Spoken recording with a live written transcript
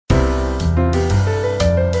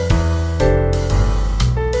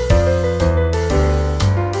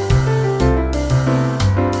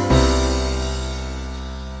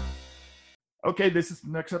Okay, this is the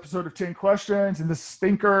next episode of 10 Questions, and this is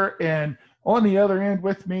Stinker. And on the other end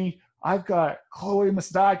with me, I've got Chloe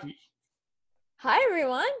Mastagi. Hi,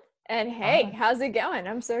 everyone. And hey, how's it going?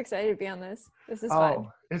 I'm so excited to be on this. This is fun.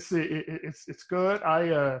 It's good.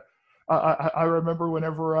 I remember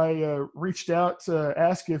whenever I reached out to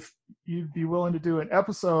ask if you'd be willing to do an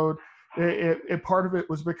episode, part of it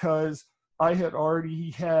was because I had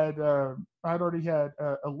already had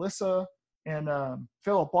Alyssa and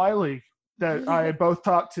Philip Wiley that I had both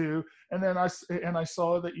talked to, and then I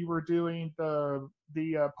saw that you were doing the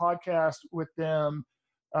podcast with them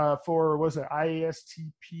for, was it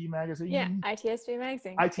ISTP magazine? Yeah, ITSP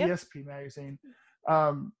magazine. ITSP magazine.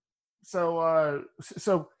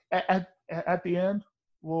 So at the end,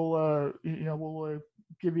 we'll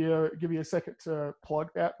give you a second to plug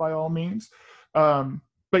that by all means.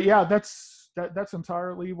 But yeah, that's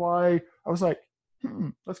entirely why I was like,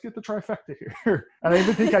 let's get the trifecta here. And I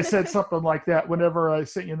even think I said something like that whenever I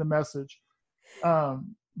sent you the message. That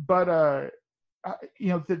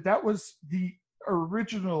was the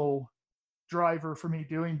original driver for me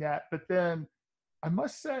doing that. But then I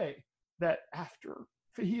must say that after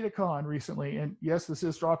FajitaCon recently, and yes, this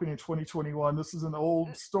is dropping in 2021. This is an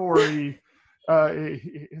old story.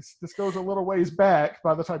 This goes a little ways back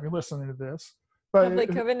by the time you're listening to this. But hopefully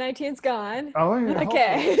COVID-19's gone. Oh yeah.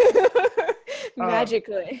 Okay.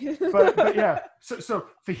 Magically. but yeah. So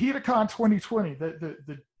FajitaCon 2020,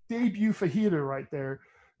 the debut fajita right there.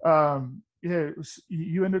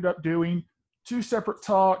 You ended up doing 2 separate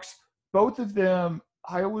talks. Both of them,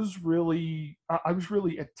 I was really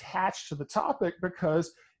attached to the topic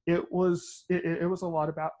because it was a lot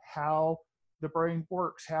about how the brain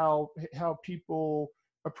works, how people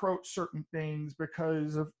approach certain things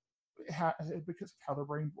because of how the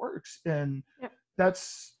brain works, and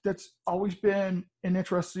that's always been an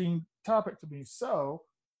interesting topic to me. So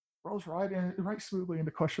rolls right smoothly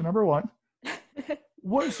into question number 1.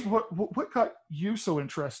 What got you so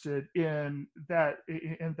interested in that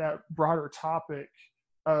broader topic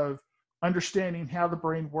of understanding how the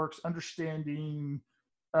brain works, understanding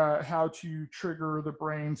how to trigger the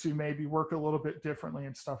brain to maybe work a little bit differently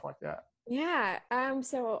and stuff like that? Yeah.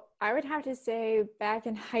 So I would have to say back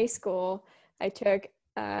in high school, I took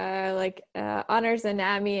honors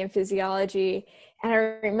anatomy and physiology. And I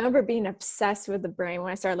remember being obsessed with the brain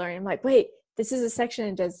when I started learning. I'm like, wait, this is a section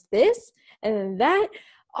that does this and then that.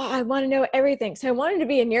 Oh, I want to know everything. So I wanted to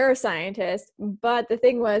be a neuroscientist. But the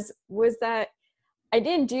thing was that I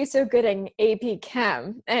didn't do so good in AP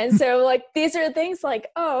Chem. And so these are things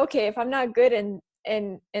like, oh, okay, if I'm not good in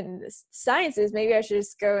the sciences, maybe I should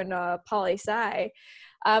just go into poli-sci.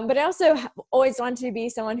 But I also always wanted to be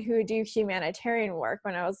someone who would do humanitarian work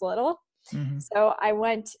when I was little. Mm-hmm. So I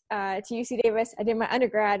went to UC Davis. I did my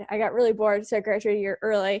undergrad. I got really bored, so I graduated a year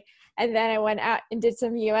early. And then I went out and did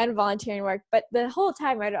some UN volunteering work. But the whole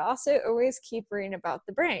time, I'd also always keep reading about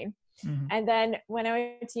the brain. Mm-hmm. And then when I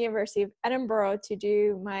went to the University of Edinburgh to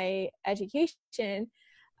do my education,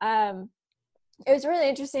 it was really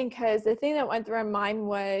interesting because the thing that went through my mind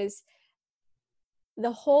was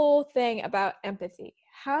the whole thing about empathy.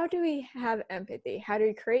 How do we have empathy? How do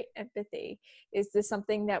we create empathy? Is this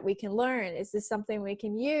something that we can learn? Is this something we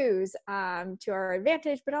can use to our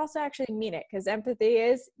advantage, but also actually mean it? Because empathy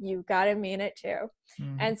is, you got to mean it too.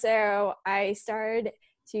 Mm-hmm. And so I started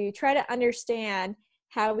to try to understand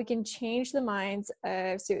how we can change the minds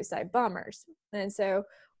of suicide bombers. And so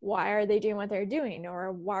why are they doing what they're doing?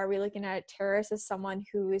 Or why are we looking at terrorists as someone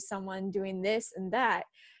who is someone doing this and that?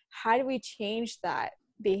 How do we change that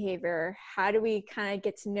behavior? How do we kind of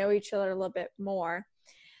get to know each other a little bit more?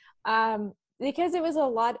 Because it was a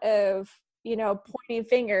lot of, pointing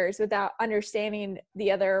fingers without understanding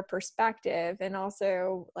the other perspective, and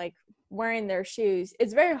also wearing their shoes.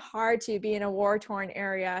 It's very hard to be in a war-torn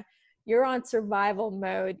area. You're on survival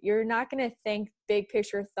mode. You're not going to think big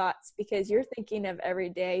picture thoughts because you're thinking of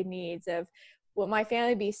everyday needs of, will my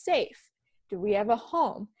family be safe? Do we have a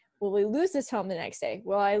home? Will we lose this home the next day?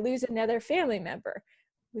 Will I lose another family member?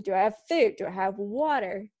 Do I have food? Do I have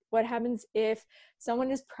water? What happens if someone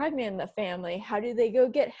is pregnant in the family? How do they go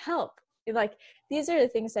get help? These are the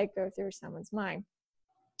things that go through someone's mind.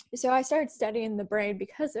 So I started studying the brain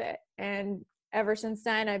because of it. And ever since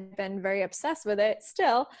then, I've been very obsessed with it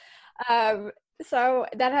still. So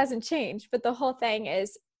that hasn't changed. But the whole thing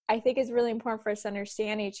is, I think it's really important for us to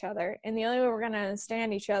understand each other. And the only way we're going to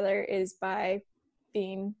understand each other is by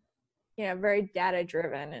being, very data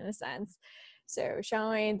driven in a sense. So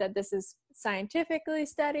showing that this is scientifically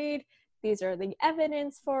studied, these are the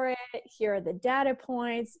evidence for it, here are the data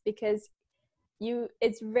points, because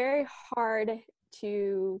it's very hard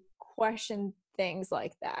to question things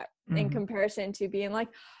like that in Mm-hmm. comparison to being like,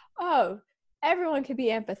 oh, everyone could be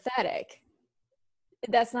empathetic.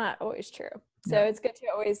 That's not always true. So Yeah. it's good to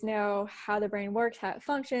always know how the brain works, how it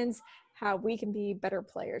functions, how we can be better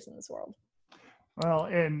players in this world. Well,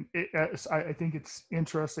 and I think it's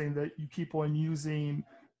interesting that you keep on using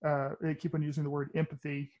the word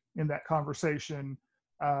empathy in that conversation.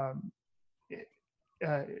 Um, it,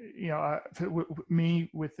 you know, me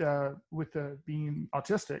with being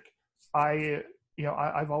autistic, I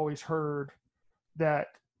I've always heard that,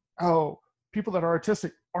 oh, people that are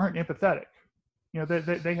autistic aren't empathetic. You know,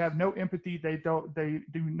 they have no empathy. They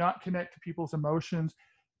do not connect to people's emotions.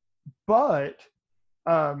 But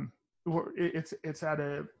um, it's at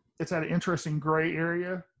an interesting gray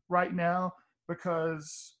area right now,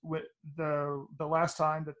 because with the last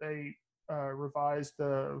time that they revised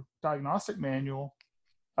the diagnostic manual,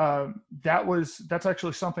 that's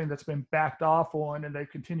actually something that's been backed off on, and they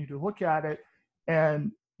continue to look at it.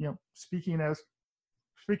 And speaking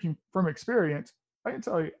from experience, I can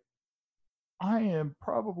tell you, I am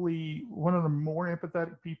probably one of the more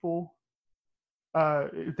empathetic people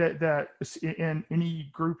that in any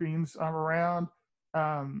groupings I'm around.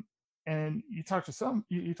 Um, and you talk to some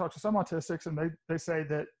autistics, and they say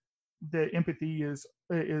that the empathy is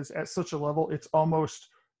at such a level it's almost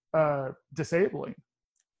disabling.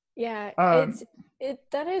 Yeah, Um,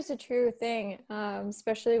 that is a true thing.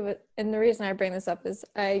 Especially and the reason I bring this up is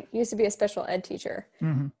I used to be a special ed teacher.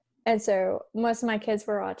 mm-hmm, And so most of my kids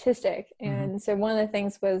were autistic. mm-hmm, And so one of the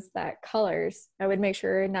things was that colors, I would make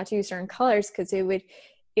sure not to use certain colors because it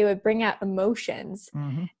would bring out emotions.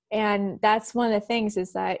 mm-hmm, And that's one of the things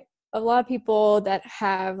is that a lot of people that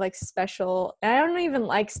have like I don't even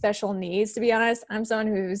like special needs, to be honest. I'm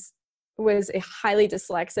someone was a highly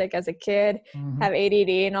dyslexic as a kid, mm-hmm, have ADD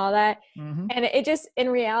and all that. mm-hmm, And it just, in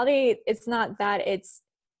reality, it's not that.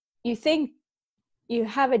 You think you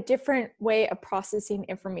have a different way of processing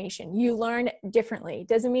information. You learn differently. It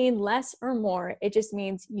doesn't mean less or more. It just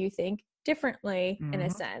means you think differently in a mm-hmm,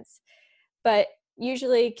 sense. But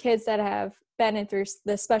usually kids that have been in through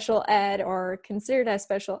the special ed or considered as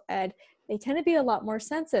special ed, they tend to be a lot more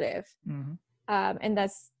sensitive. mm-hmm. And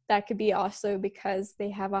that could be also because they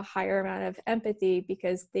have a higher amount of empathy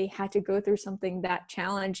because they had to go through something that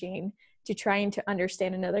challenging to trying to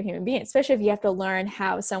understand another human being, especially if you have to learn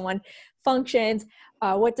how someone functions.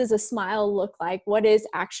 What does a smile look like? What is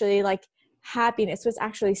actually like happiness? What's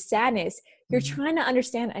actually sadness? You're Mm-hmm. trying to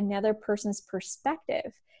understand another person's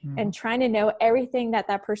perspective Mm-hmm. and trying to know everything that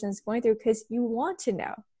person is going through because you want to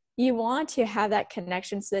know. You want to have that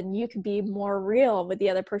connection so then you can be more real with the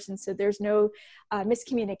other person so there's no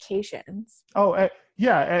miscommunications. Oh,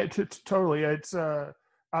 yeah, totally. It's I,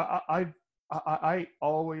 I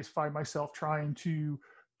always find myself trying to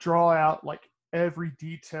draw out like every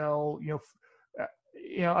detail.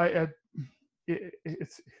 I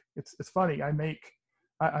it's funny. I make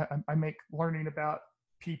learning about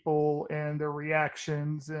people and their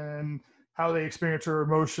reactions and how they experience their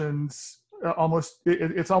emotions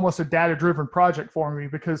it's almost a data driven project for me,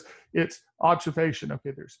 because it's observation. Okay,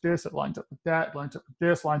 there's this, it lines up with that, lines up with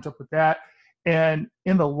this, lines up with that. And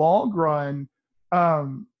in the long run,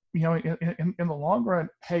 in the long run,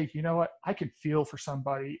 hey, you know what, I can feel for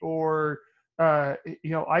somebody, or I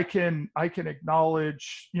can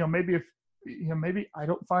acknowledge, maybe if maybe I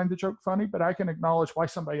don't find the joke funny, but I can acknowledge why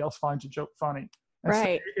somebody else finds a joke funny, and,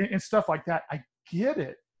 Right. and stuff like that. I get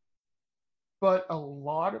it. But a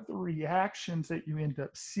lot of the reactions that you end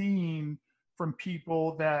up seeing from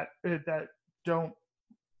people that don't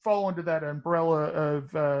fall under that umbrella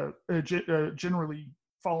of generally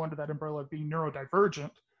fall under that umbrella of being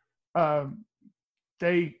neurodivergent, um,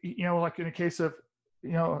 they, like in a case of,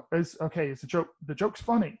 is the joke's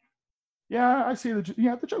funny. Yeah, I see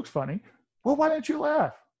the joke's funny. Well, why didn't you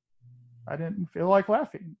laugh? I didn't feel like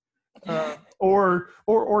laughing. Or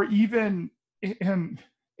even,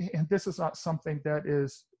 and this is not something that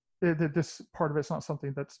is, this part of it's not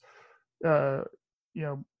something that's uh,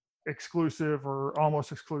 exclusive or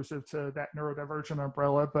almost exclusive to that neurodivergent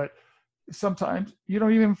umbrella, but sometimes you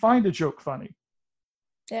don't even find a joke funny.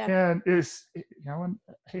 Yeah. And and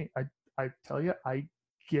hey, I tell you, I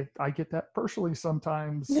get that personally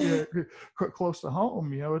sometimes, close to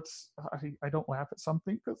home. It's I don't laugh at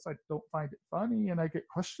something because I don't find it funny, and I get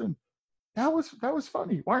questioned. That was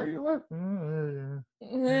funny. Why are you laughing?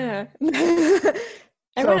 Yeah.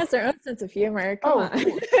 Everyone So, has their own sense of humor. Come oh, of on.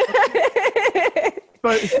 course.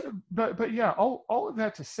 But yeah, all of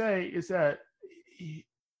that to say is that,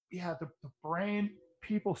 yeah, the brain,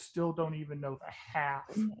 people still don't even know the half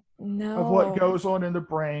of what No. goes on in the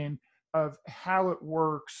brain, of how it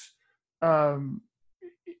works. Um,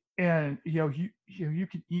 and you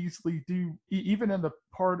can easily do, even in the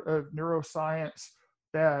part of neuroscience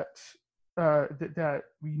that that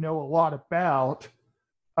we know a lot about,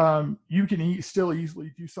 you can still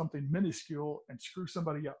easily do something minuscule and screw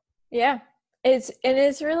somebody up. Yeah,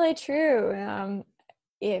 it's really true.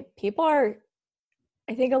 People are,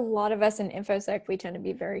 I think a lot of us in InfoSec, we tend to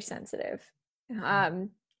be very sensitive in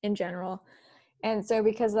general. And so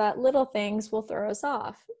because of that, little things will throw us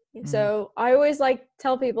off. Mm-hmm. So I always like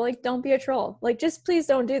tell people, like, don't be a troll. Like, just please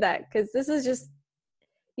don't do that. Because this is just,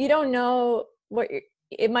 you don't know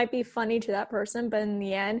it might be funny to that person, but in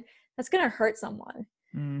the end, that's going to hurt someone.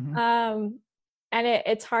 Mm-hmm. And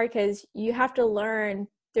it's hard because you have to learn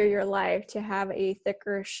through your life to have a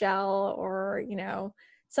thicker shell, or,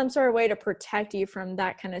 some sort of way to protect you from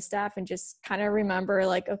that kind of stuff, and just kind of remember,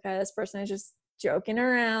 like, okay, this person is just joking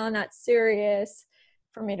around, not serious,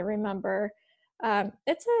 for me to remember.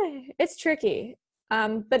 It's tricky,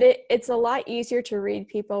 but it's a lot easier to read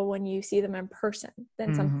people when you see them in person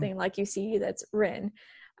than mm-hmm. something like you see that's written.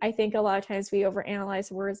 I think a lot of times we overanalyze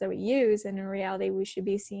the words that we use, and in reality, we should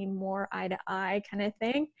be seeing more eye to eye kind of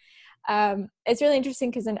thing. It's really interesting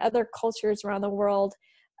because in other cultures around the world,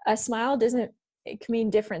 a smile it can mean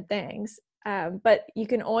different things, but you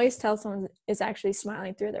can always tell someone is actually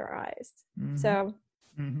smiling through their eyes. Mm-hmm. So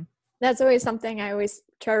mm-hmm. that's always something I always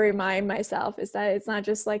try to remind myself, is that it's not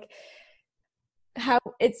just like how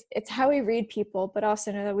it's how we read people, but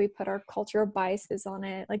also know that we put our cultural biases on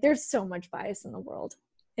it. Like, there's so much bias in the world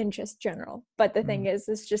in just general, but the mm-hmm. thing is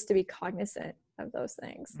just to be cognizant of those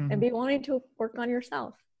things mm-hmm. and be wanting to work on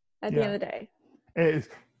yourself at the end of the day.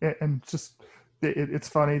 It's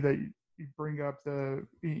funny that you bring up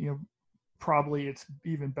probably it's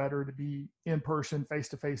even better to be in person, face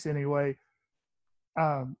to face anyway.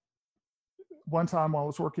 One time I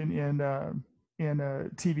was working in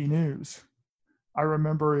TV news, I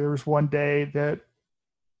remember there was one day that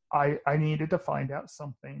I needed to find out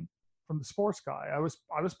something from the sports guy. I was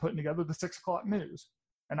putting together the 6 o'clock news,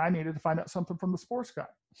 and I needed to find out something from the sports guy.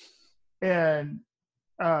 And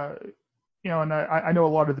and I know a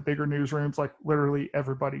lot of the bigger newsrooms, like literally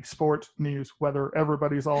everybody, sports, news, weather,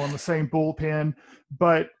 everybody's all in the same bullpen.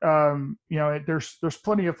 But there's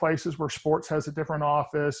plenty of places where sports has a different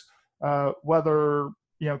office. Weather,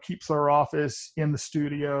 keeps their office in the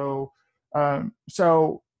studio.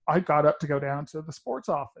 So I got up to go down to the sports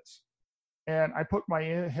office, and I put my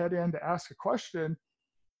head in to ask a question.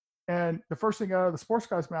 And the first thing out of the sports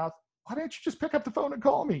guy's mouth, "Why don't you just pick up the phone and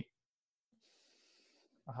call me?"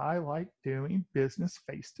 I like doing business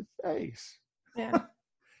face to face. Yeah.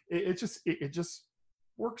 It just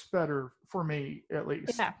works better for me, at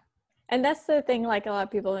least. Yeah. And that's the thing, like, a lot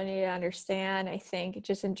of people need to understand, I think,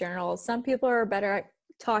 just in general. Some people are better at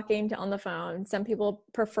talking on the phone. Some people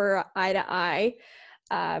prefer eye to eye.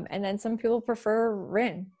 And then some people prefer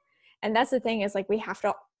written. And that's the thing, is like, we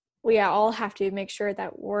all have to make sure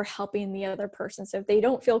that we're helping the other person. So if they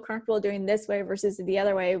don't feel comfortable doing this way versus the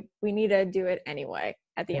other way, we need to do it anyway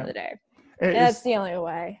at the end of the day. That's the only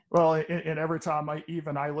way. Well, and every time I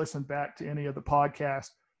listen back to any of the podcasts,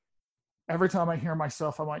 every time I hear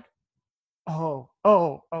myself, I'm like, oh.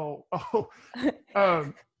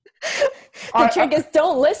 The trick is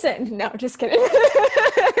don't listen. No, just kidding.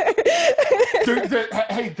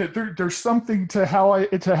 There's something to how I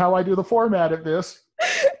do the format of this.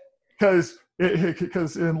 Because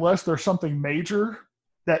unless there's something major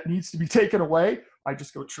that needs to be taken away, I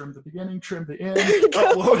just go trim the beginning, trim the end,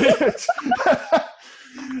 upload it.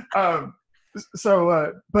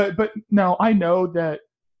 But now I know that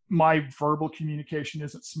my verbal communication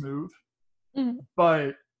isn't smooth, mm-hmm.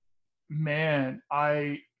 but man,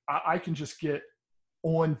 I can just get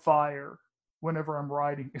on fire whenever I'm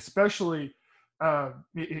writing, especially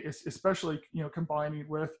combining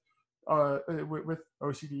with OCD,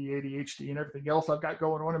 ADHD, and everything else I've got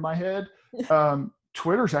going on in my head.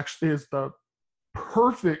 Twitter's actually is the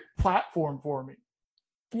perfect platform for me.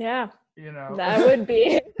 Yeah. That would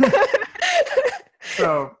be.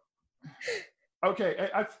 So, okay.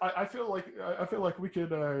 I feel like we could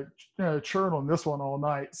churn on this one all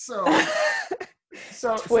night. So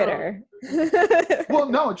Twitter. Well,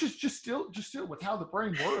 no, just still with how the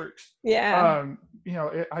brain works. Yeah.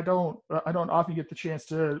 I don't often get the chance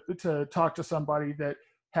to talk to somebody that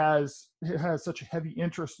has such a heavy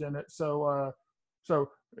interest in it. So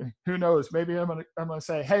who knows? Maybe I'm gonna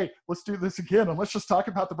say, hey, let's do this again, and let's just talk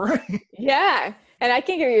about the brain. Yeah, and I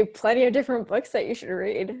can give you plenty of different books that you should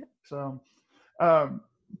read. So,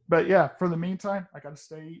 but yeah, for the meantime, I got to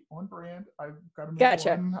stay on brand. I've got to move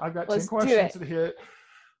on. I've got 10 questions to hit.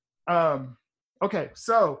 Okay,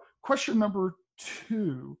 so question number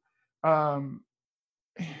 2.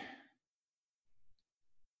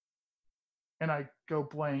 and I go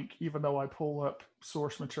blank, even though I pull up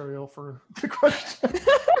source material for the question.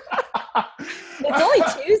 It's only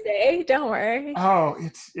Tuesday. Don't worry. Oh,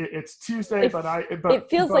 it's Tuesday, It, it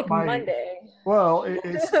feels like my Monday. well,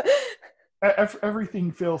 it's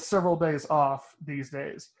everything feels several days off these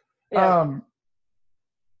days. Yeah.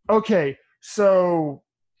 Okay, so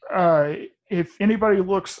if anybody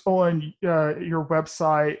looks on your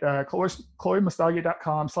website,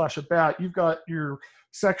 chloemustaglia.com/about, you've got your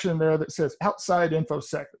section there that says outside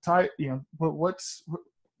infosec.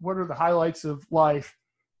 What are the highlights of life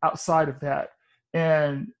outside of that?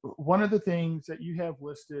 And one of the things that you have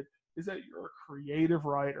listed is that you're a creative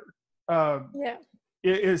writer. Yeah.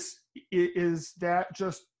 Is that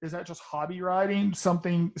just hobby writing,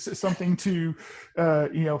 something to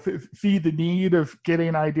feed the need of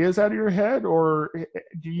getting ideas out of your head, or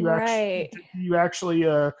do you actually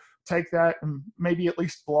take that and maybe at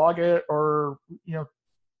least blog it, or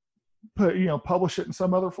publish it in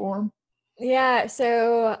some other form? Yeah,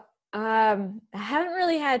 so I haven't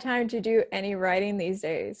really had time to do any writing these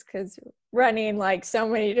days because running like so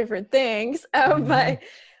many different things. But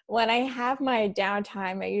when I have my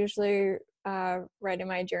downtime, I usually write in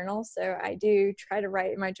my journal. So I do try to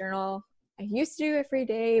write in my journal. I used to do every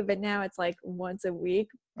day, but now it's like once a week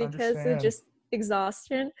because of just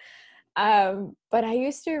exhaustion. But I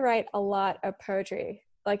used to write a lot of poetry,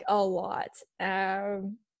 like a lot.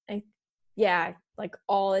 Like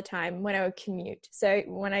all the time when I would commute. So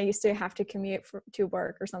when I used to have to commute to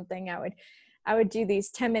work or something, I would do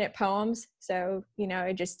these 10-minute poems. So,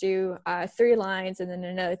 I just do 3 lines and then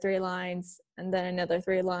another 3 lines and then another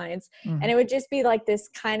 3 lines. And it would just be like this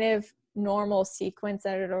kind of normal sequence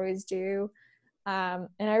that I'd always do. And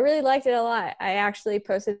I really liked it a lot. I actually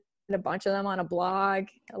posted a bunch of them on a blog,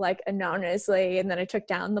 like anonymously, and then I took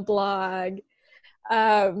down the blog.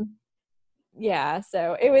 So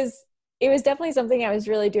it was definitely something I was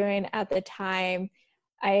really doing at the time.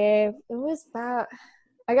 I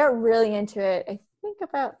got really into it, I think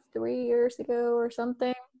about 3 years ago or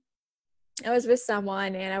something. I was with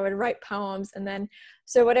someone and I would write poems. And then,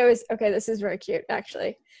 this is very cute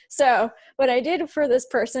actually. So what I did for this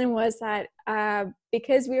person was that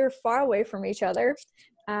because we were far away from each other,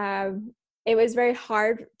 it was very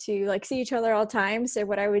hard to like see each other all the time. So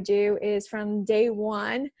what I would do is from day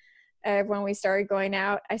one, when we started going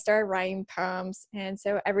out, I started writing poems. And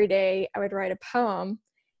so every day I would write a poem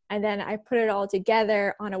and then I put it all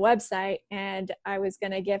together on a website, and I was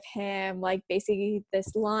going to give him like basically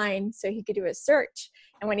this line so he could do a search.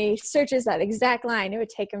 And when he searches that exact line, it would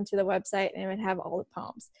take him to the website and it would have all the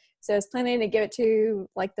poems. So I was planning to give it to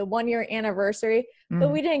like the 1-year anniversary,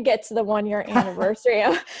 but we didn't get to the 1-year anniversary,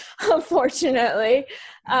 unfortunately.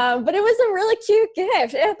 But it was a really cute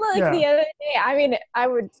gift. And like the other day, I mean,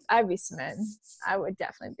 I'd be smitten. I would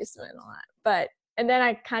definitely be smitten on that. And then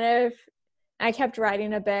I kept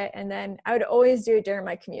writing a bit, and then I would always do it during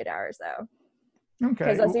my commute hours though. Okay.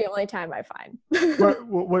 Because that's the only time I find.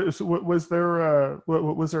 Was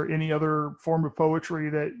there any other form of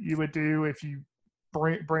poetry that you would do if you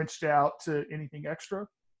branched out to anything extra?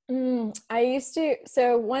 I used to.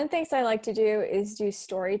 So one thing I like to do is do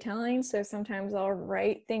storytelling. So sometimes I'll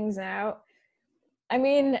write things out. I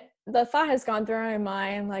mean, the thought has gone through my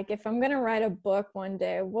mind, like if I'm going to write a book one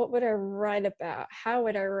day, what would I write about? How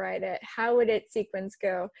would I write it? How would its sequence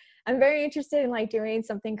go? I'm very interested in like doing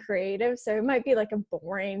something creative. So it might be like a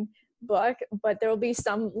boring book, but there will be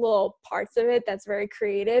some little parts of it that's very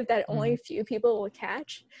creative that only a few people will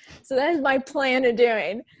catch. So that is my plan of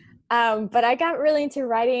doing. But I got really into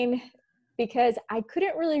writing because I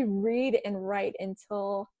couldn't really read and write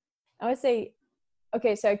until, I would say,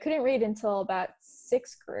 okay, so I couldn't read until about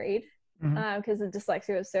 6th grade because the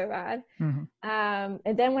dyslexia was so bad.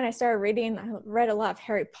 And then when I started reading, I read a lot of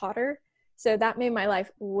Harry Potter. So that made my life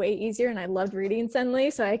way easier, and I loved reading suddenly.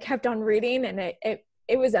 So I kept on reading, and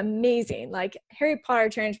it was amazing. Like Harry Potter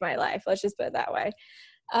changed my life. Let's just put it that way,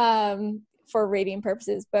 for reading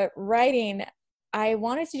purposes. But writing, I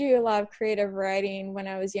wanted to do a lot of creative writing when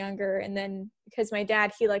I was younger. And then because my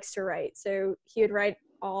dad, he likes to write. So he would write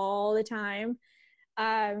all the time,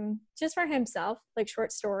 just for himself, like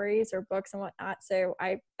short stories or books and whatnot. So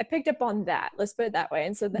I picked up on that. Let's put it that way.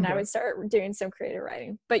 And so then I would start doing some creative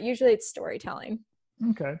writing, but usually it's storytelling.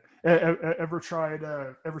 Okay. Ever tried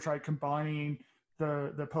combining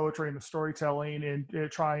the poetry and the storytelling and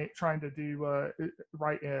trying to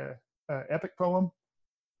write a epic poem?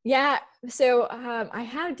 Yeah. So I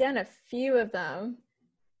have done a few of them.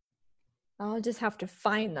 I'll just have to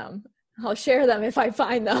find them. I'll share them if I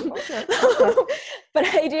find them. Okay. But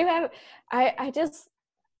I do have,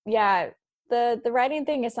 the writing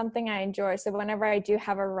thing is something I enjoy. So whenever I do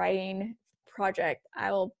have a writing project,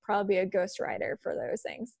 I will probably be a ghostwriter for those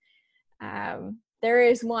things. There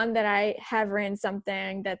is one that I have written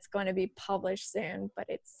something that's going to be published soon, but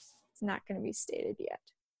it's not going to be stated yet.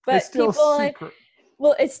 But it's still secret.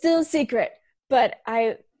 Well, it's still secret, but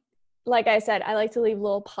like I said, I like to leave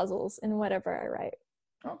little puzzles in whatever I write.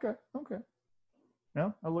 Okay.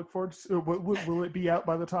 No, I look forward to. Will it be out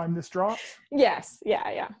by the time this drops? Yes.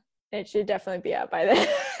 Yeah. It should definitely be out by then.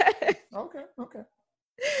 Okay.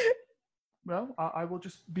 Well, I will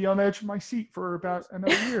just be on the edge of my seat for about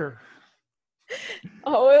another year.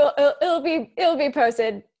 Oh, it'll be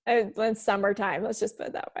posted in summertime. Let's just put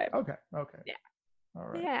it that way. Okay. Yeah. All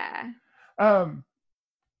right. Yeah.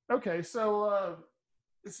 Okay. So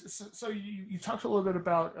you talked a little bit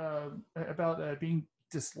about being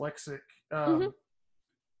dyslexic.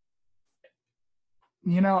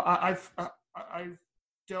 You know, I've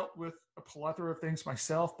dealt with a plethora of things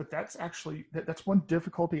myself, but that's actually that's one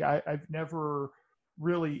difficulty I've never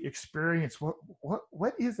really experienced.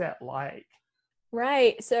 What is that like?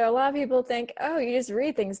 Right. So a lot of people think, oh, you just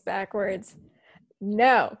read things backwards.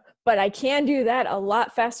 No, but I can do that a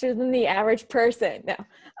lot faster than the average person. No.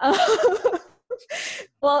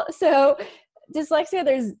 Well, so dyslexia,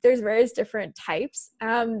 there's various different types.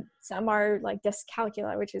 Some are like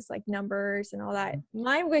dyscalculia, which is like numbers and all that.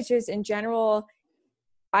 Mine, which is in general,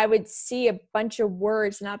 I would see a bunch of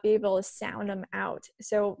words, not be able to sound them out.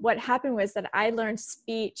 So what happened was that I learned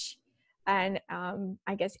speech and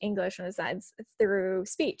I guess English in a sense through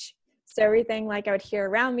speech. So everything like I would hear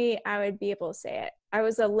around me, I would be able to say it. I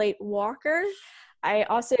was a late walker. I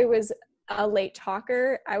also was a late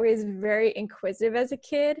talker. I was very inquisitive as a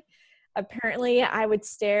kid. Apparently I would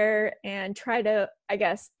stare and try to, I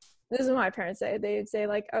guess, this is what my parents say. They'd say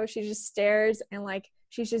like, oh, she just stares and like,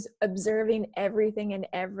 she's just observing everything and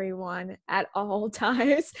everyone at all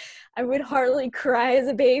times. I would hardly cry as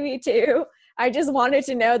a baby too. I just wanted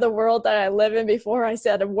to know the world that I live in before I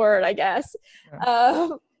said a word, I guess. Yeah.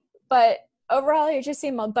 But overall, it just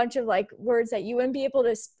seemed a bunch of like words that you wouldn't be able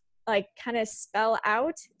to like kind of spell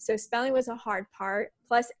out. So spelling was a hard part.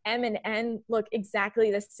 Plus M and N look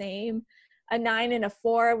exactly the same. A 9 and a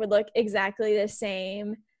 4 would look exactly the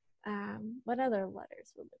same. What other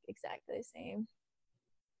letters would look exactly the same?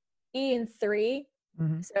 E and 3.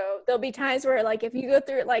 Mm-hmm. So there'll be times where like if you go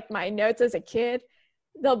through like my notes as a kid,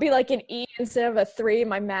 there'll be like an E instead of a 3 in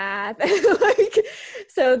my math. Like,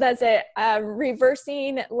 so that's it.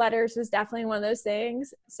 Reversing letters was definitely one of those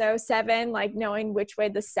things. So 7, like knowing which way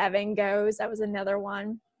the 7 goes, that was another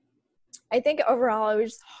one. I think overall it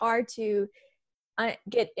was hard to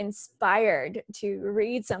get inspired to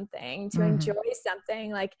read something, to enjoy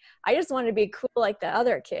something. Like I just wanted to be cool like the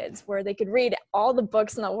other kids where they could read all the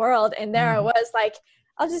books in the world, and there I was like,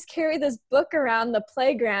 I'll just carry this book around the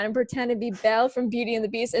playground and pretend to be Belle from Beauty and the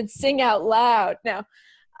Beast and sing out loud. No,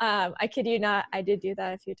 I kid you not, I did do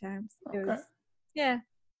that a few times. It was, yeah,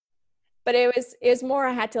 but it was more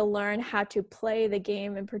I had to learn how to play the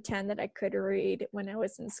game and pretend that I could read when I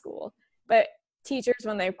was in school. But teachers,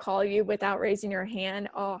 when they call you without raising your hand,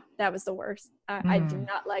 oh, that was the worst. I do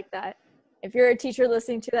not like that. If you're a teacher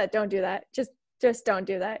listening to that, don't do that. Just don't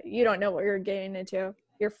do that. You don't know what you're getting into.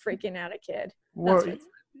 You're freaking out a kid. Well,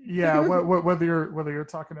 yeah. Whether you're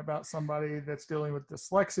talking about somebody that's dealing with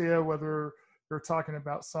dyslexia, whether you're talking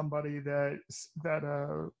about somebody that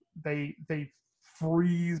they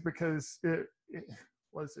freeze because it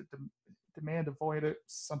was it demand avoidance,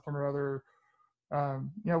 something or other.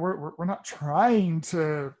 We're not trying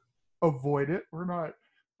to avoid it. We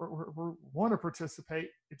want to participate.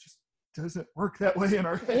 It just doesn't work that way in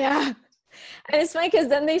our head. Yeah. And it's funny because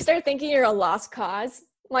then they start thinking you're a lost cause.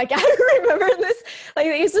 Like I remember this, like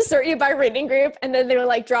they used to sort you by reading group and then they would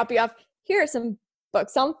like drop you off. Here are some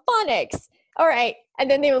books on phonics. All right. And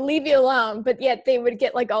then they would leave you alone, but yet they would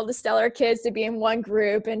get like all the stellar kids to be in one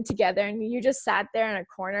group and together. And you just sat there in a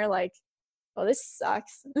corner like, oh, this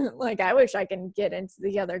sucks. Like, I wish I can get into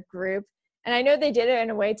the other group. And I know they did it in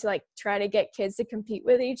a way to like try to get kids to compete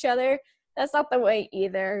with each other. That's not the way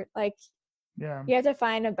either. Like, yeah, you have to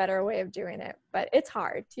find a better way of doing it, but it's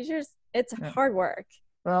hard. Teachers, it's hard work.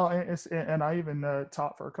 Well, and I even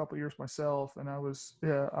taught for a couple of years myself, and I was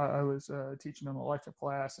teaching an elective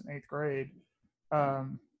class in 8th grade,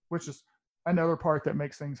 which is another part that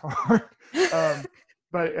makes things hard.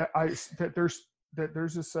 But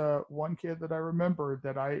there's this one kid that I remember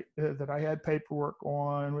that I had paperwork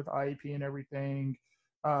on with IEP and everything,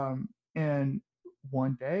 and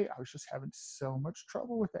one day I was just having so much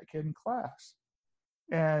trouble with that kid in class,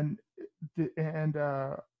 and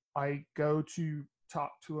I go to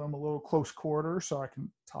talk to him a little close quarter so I can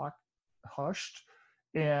talk hushed,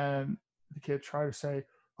 and the kid tried to say,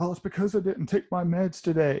 Well, it's because I didn't take my meds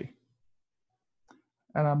today.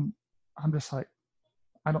 And I'm just like,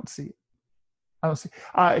 I don't see it. I don't see.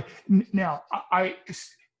 Now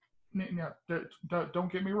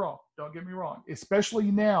don't get me wrong. Don't get me wrong. Especially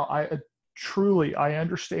now, I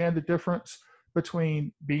understand the difference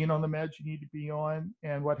between being on the meds you need to be on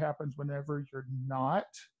and what happens whenever you're not.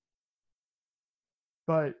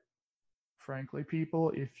 But frankly,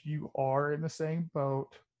 people, if you are in the same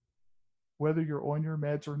boat, whether you're on your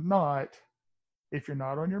meds or not, if you're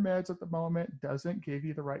not on your meds at the moment, doesn't give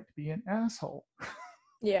you the right to be an asshole.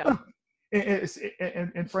 Yeah.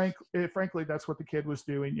 Frankly, that's what the kid was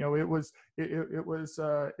doing. You know, it was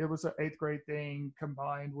an eighth grade thing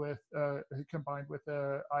combined with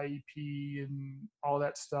IEP and all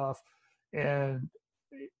that stuff, and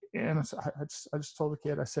I just told the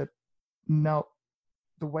kid, I said, no,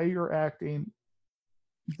 the way you're acting,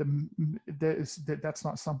 that's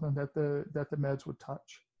not something that the meds would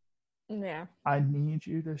touch. Yeah. I need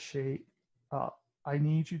you to shape up. I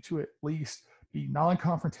need you to at least be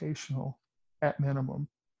non-confrontational at minimum,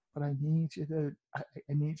 but I need you to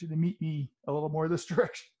meet me a little more this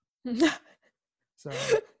direction. So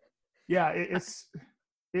yeah,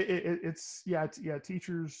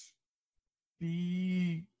 teachers,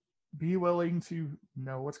 be willing to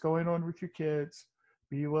know what's going on with your kids.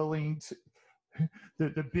 Be willing to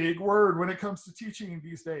the big word when it comes to teaching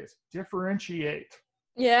these days, differentiate.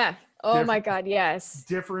 Yeah. Oh my God, yes.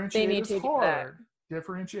 Differentiate is hard.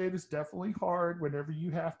 Differentiate is definitely hard whenever you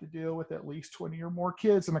have to deal with at least 20 or more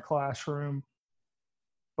kids in a classroom,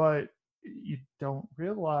 but you don't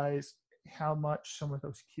realize how much some of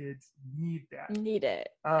those kids need that. Need it.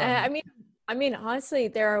 I mean, honestly,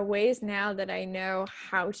 there are ways now that I know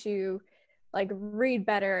how to like read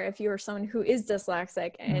better if you're someone who is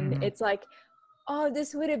dyslexic, and it's like, oh,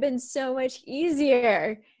 this would have been so much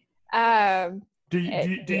easier. Do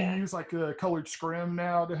you use like a colored scrim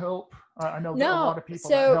now to help? I know that a lot of people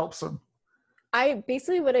that helps them.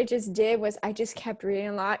 What I just did was I just kept reading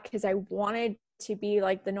a lot because I wanted to be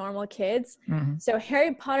like the normal kids. So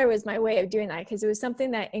Harry Potter was my way of doing that because it was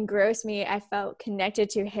something that engrossed me. I felt connected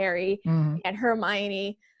to Harry and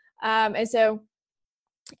Hermione. And so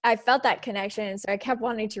I felt that connection. So I kept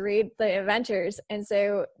wanting to read the adventures. And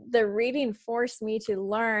so the reading forced me to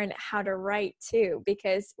learn how to write too,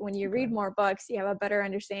 because when you read more books, you have a better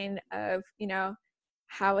understanding of, you know,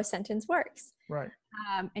 how a sentence works. Right.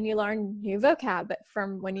 And you learn new vocab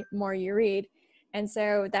from more you read. And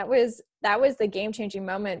so that was the game-changing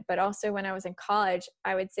moment. But also when I was in college,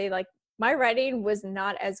 I would say like my writing was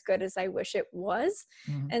not as good as I wish it was.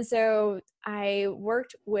 And so I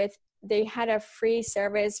worked with, they had a free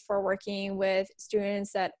service for working with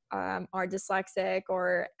students that are dyslexic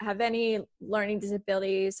or have any learning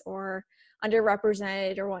disabilities or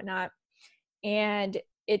underrepresented or whatnot. And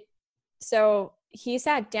so he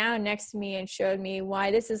sat down next to me and showed me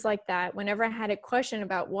why this is like that. Whenever I had a question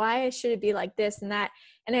about why should it be like this and that,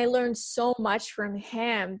 and I learned so much from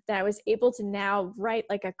him that I was able to now write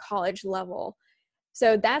like a college level.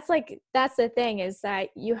 So that's the thing, is that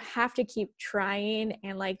you have to keep trying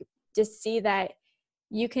and like just see that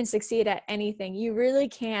you can succeed at anything. You really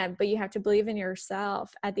can, but you have to believe in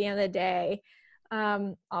yourself at the end of the day.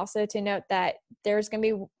 Also to note that there's going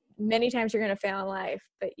to be many times you're going to fail in life,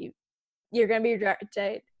 but you're going to be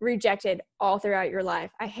rejected all throughout your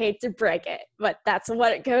life. I hate to break it, but that's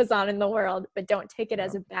what goes on in the world. But don't take it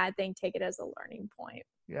as a bad thing. Take it as a learning point.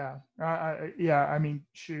 Yeah. I mean,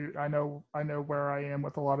 shoot, I know where I am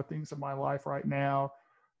with a lot of things in my life right now.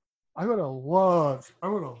 I would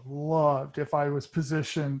have loved if I was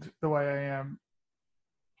positioned the way I am,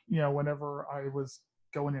 you know, whenever I was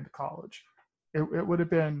going into college. It would have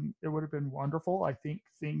been wonderful. I think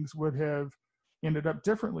things would have ended up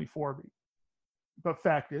differently for me. But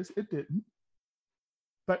fact is, it didn't.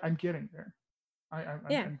 But I'm getting there.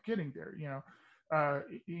 I'm getting there. You know,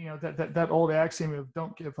 that old axiom of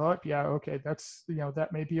 "don't give up." Yeah, okay, that's, you know,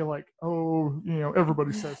 that may be like, oh, you know,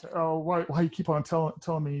 everybody says that. Oh, why you keep on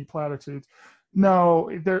telling me platitudes?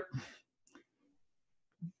 No,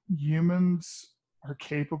 humans are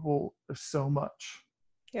capable of so much.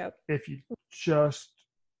 Yep. If you just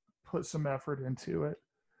put some effort into it.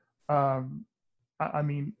 I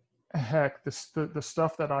mean, heck, the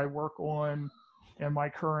stuff that I work on in my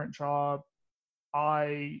current job,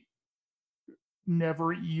 I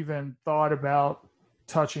never even thought about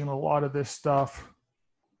touching a lot of this stuff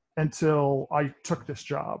until I took this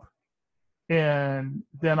job. And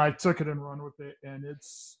then I took it and run with it. And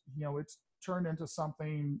it's turned into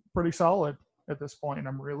something pretty solid at this point. And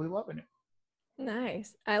I'm really loving it.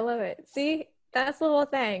 Nice. I love it. See, that's the whole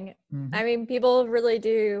thing. I mean, people really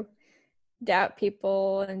do doubt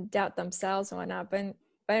people and doubt themselves and whatnot. But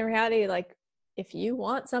in reality, like, if you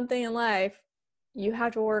want something in life, you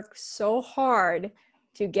have to work so hard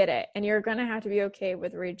to get it, and you're going to have to be okay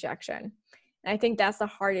with rejection. And I think that's the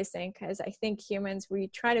hardest thing, because I think humans, we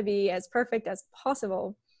try to be as perfect as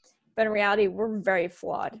possible, but in reality, we're very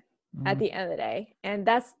flawed at the end of the day. And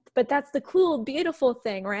that's the cool, beautiful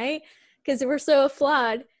thing, right? Because we're so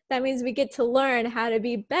flawed, that means we get to learn how to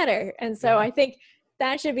be better. And so I think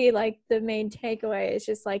that should be like the main takeaway. It's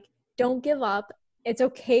just like, don't give up. It's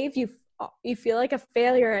okay if you feel like a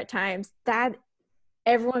failure at times. That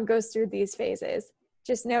everyone goes through these phases.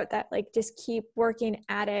 Just note that, like, just keep working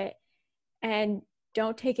at it and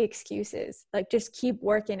don't take excuses. Like, just keep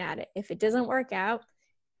working at it. If it doesn't work out,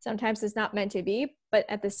 sometimes it's not meant to be, but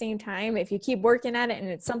at the same time, if you keep working at it and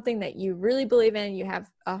it's something that you really believe in, you have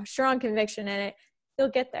a strong conviction in it, you'll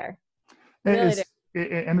get there. And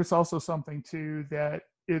it's also something too that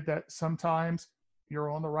sometimes you're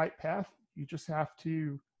on the right path. You just have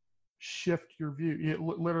to shift your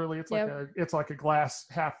view. Literally, it's like a glass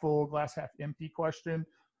half full, glass half empty question.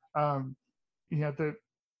 Once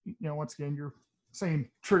again, you're saying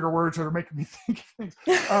trigger words that are making me think of things.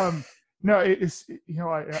 No, it's,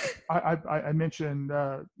 I mentioned,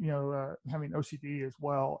 having OCD as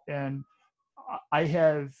well. And I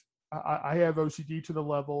have OCD to the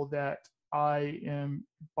level that I am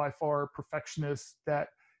by far a perfectionist, that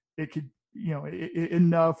it could,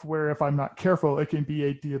 enough where if I'm not careful, it can be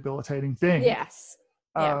a debilitating thing. Yes.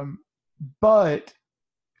 Yeah. But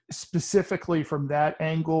specifically from that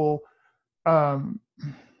angle, I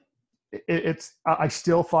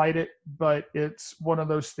still fight it, but it's one of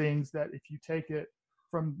those things that if you take it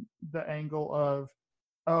from the angle of,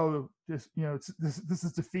 oh, this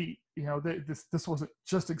is defeat, this wasn't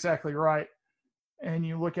just exactly right, and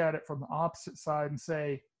you look at it from the opposite side and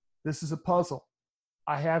say, this is a puzzle.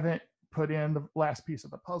 I haven't put in the last piece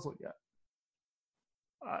of the puzzle yet.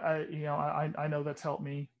 I know that's helped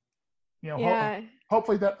me.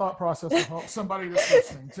 Hopefully that thought process will help somebody that's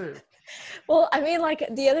listening too. Well, I mean, like,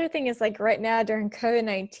 the other thing is, like, right now during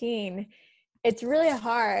COVID-19, it's really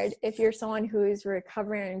hard if you're someone who is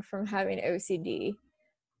recovering from having OCD,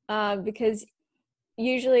 because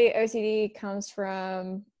usually OCD comes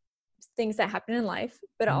from things that happen in life,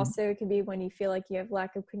 but also it can be when you feel like you have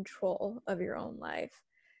lack of control of your own life.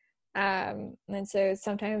 And so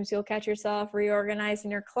sometimes you'll catch yourself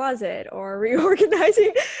reorganizing your closet or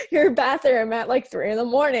reorganizing your bathroom at like 3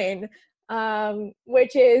 a.m,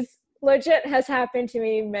 which is legit, has happened to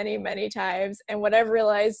me many, many times. And what I've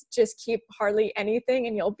realized, just keep hardly anything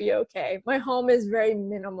and you'll be okay. My home is very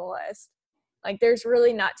minimalist. Like, there's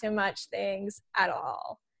really not too much things at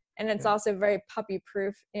all. And it's also very puppy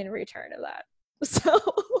proof in return of that. So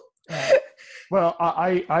well,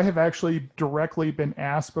 I have actually directly been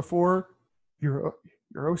asked before, you're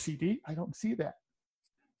OCD? I don't see that.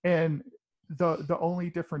 And the only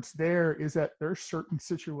difference there is that there's certain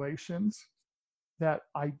situations that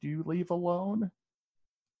I do leave alone,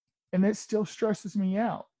 and it still stresses me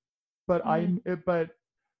out. But I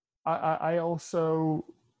also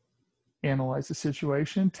analyze the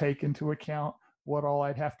situation, take into account what all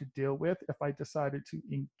I'd have to deal with if I decided to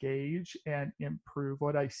engage and improve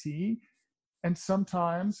what I see. And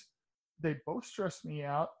sometimes they both stress me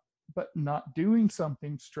out, but not doing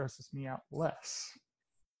something stresses me out less.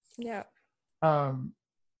 Yeah.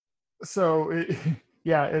 So OCD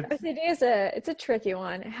it's a tricky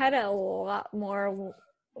one. I had a lot more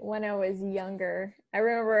when I was younger. I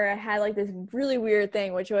remember I had like this really weird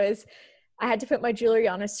thing, which was I had to put my jewelry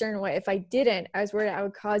on a certain way. If I didn't, I was worried I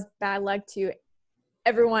would cause bad luck to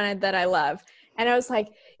everyone that I love. And I was like,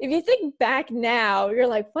 if you think back now, you're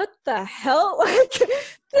like, what the hell? Like,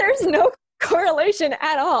 there's no correlation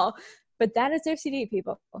at all. But that is OCD,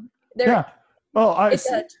 people. It's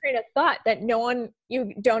a train of thought that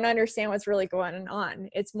you don't understand what's really going on.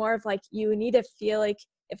 It's more of like, you need to feel like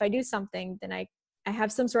if I do something, then I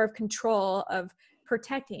have some sort of control of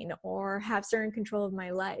protecting or have certain control of my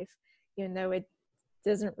life, even though it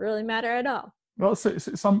doesn't really matter at all. Well,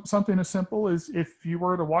 something as simple as if you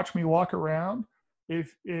were to watch me walk around,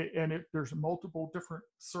 if there's multiple different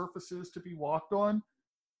surfaces to be walked on,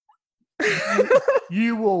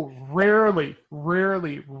 you will rarely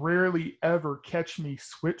ever catch me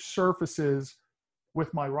switch surfaces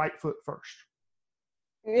with my right foot first.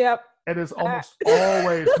 Yep. It is almost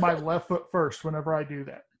always my left foot first whenever I do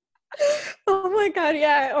that. Oh my God,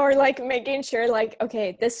 yeah. Or like making sure, like,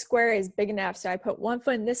 okay, this square is big enough, so I put one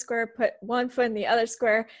foot in this square, put one foot in the other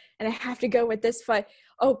square, and I have to go with this foot.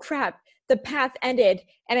 Oh crap, the path ended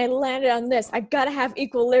and I landed on this. I gotta have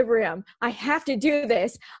equilibrium. I have to do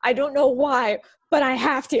this. I don't know why, but I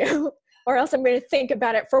have to. or else I'm going to think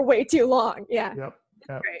about it for way too long. Yeah. Yep.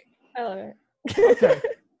 Great. I love it. Okay.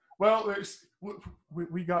 Well,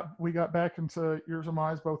 we got back into yours and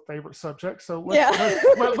mine's both favorite subjects. So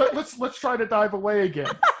let's try to dive away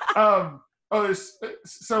again.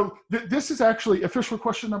 This is actually official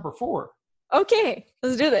question number 4. Okay,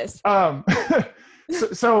 let's do this.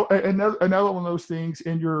 So another one of those things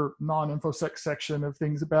in your non-infosec section of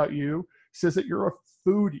things about you says that you're a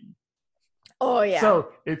foodie. Oh yeah. So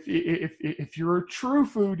if you're a true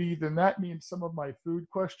foodie, then that means some of my food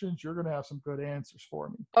questions, you're going to have some good answers for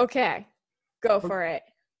me. Okay, go for it.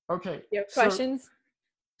 Okay. You have questions?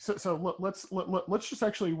 So let's just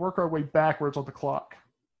actually work our way backwards on the clock.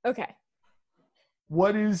 Okay.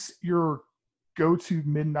 What is your go-to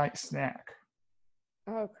midnight snack?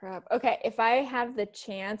 Oh crap. Okay, if I have the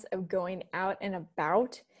chance of going out and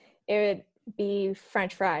about, it would be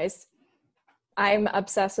French fries. I'm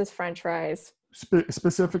obsessed with French fries.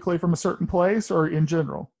 Specifically from a certain place or in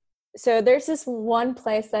general? So there's this one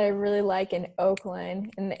place that I really like in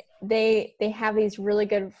Oakland, and they have these really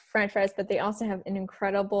good French fries, but they also have an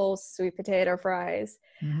incredible sweet potato fries.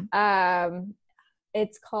 Mm-hmm.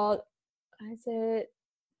 It's called, is it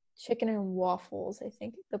Chicken and Waffles? I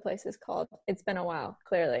think the place is called. It's been a while,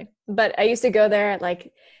 clearly. But I used to go there at,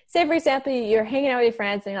 like, say for example, you're hanging out with your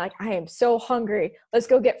friends and you're like, I am so hungry. Let's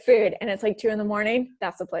go get food. And it's like 2 a.m.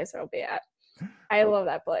 That's the place I'll be at. I love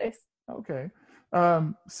that place. Okay.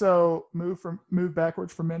 So move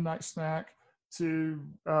backwards from midnight snack to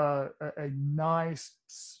a nice,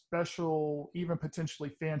 special, even potentially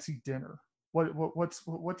fancy dinner. What's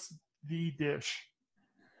the dish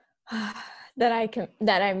that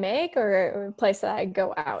I make, or a place that I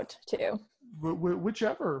go out to?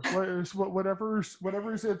 Whichever.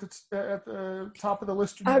 Whatever's at the top of the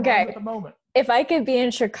list at the moment. If I could be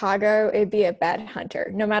in Chicago, it'd be a Bad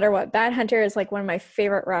Hunter. No matter what, Bad Hunter is like one of my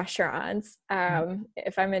favorite restaurants.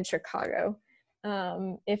 If I'm in Chicago,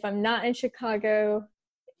 if I'm not in Chicago,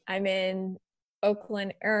 I'm in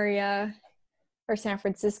Oakland area or San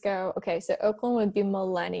Francisco. Okay, so Oakland would be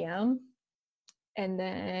Millennium, and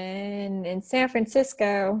then in San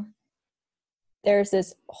Francisco, there's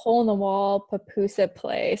this hole-in-the-wall pupusa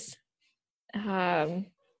place, and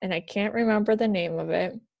I can't remember the name of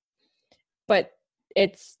it, but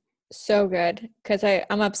it's so good because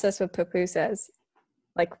I'm obsessed with pupusas,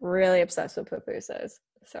 like really obsessed with pupusas.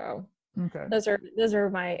 So okay, those are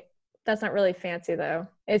my. That's not really fancy though.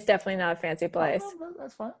 It's definitely not a fancy place. Oh, no,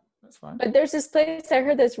 that's fine. That's fine. But there's this place I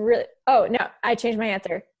heard that's really. Oh no, I changed my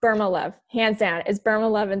answer. Burma Love, hands down. It's Burma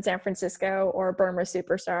Love in San Francisco or Burma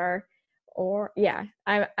Superstar. Or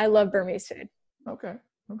I love Burmese food. Okay.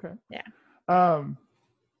 Yeah.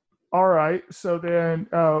 All right. So then,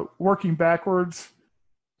 working backwards,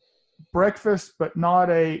 breakfast, but not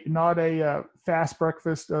a fast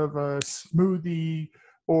breakfast of a smoothie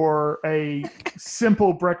or a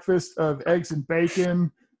simple breakfast of eggs and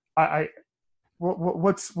bacon.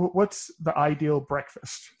 What's the ideal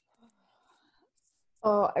breakfast?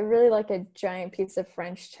 Oh, I really like a giant piece of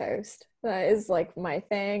French toast. That is like my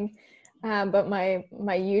thing. But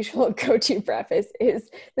my usual go-to breakfast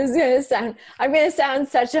is, I'm gonna sound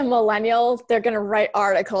such a millennial. They're gonna write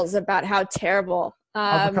articles about how terrible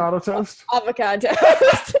avocado toast.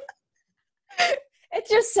 It's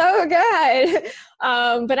just so good.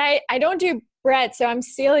 But I don't do bread, so I'm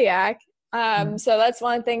celiac. So that's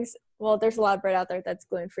one of the things. Well, there's a lot of bread out there that's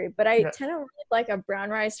gluten-free, but I tend to really like a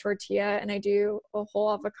brown rice tortilla, and I do a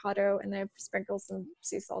whole avocado, and I sprinkle some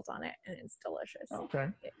sea salt on it, and it's delicious. Okay.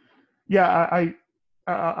 Yeah, I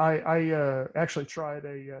actually tried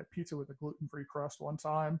a pizza with a gluten-free crust one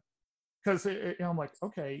time because I'm like,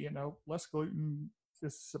 okay, less gluten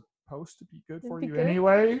is supposed to be good for you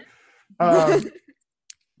anyway.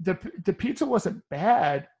 The pizza wasn't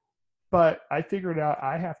bad, but I figured out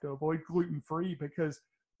I have to avoid gluten-free because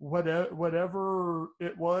whatever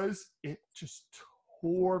it was, it just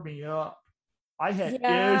tore me up. I had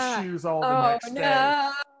issues all the next day.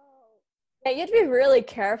 Yeah, you have to be really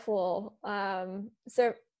careful.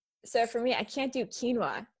 So for me, I can't do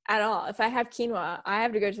quinoa at all. If I have quinoa, I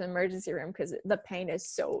have to go to the emergency room because the pain is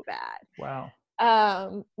so bad. Wow.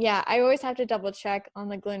 I always have to double check on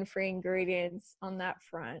the gluten-free ingredients on that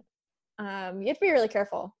front. You have to be really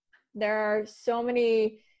careful. There are so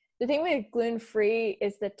many. The thing with gluten-free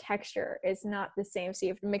is the texture is not the same. So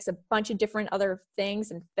you have to mix a bunch of different other things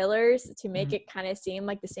and fillers to make it kind of seem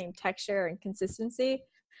like the same texture and consistency.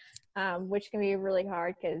 Which can be really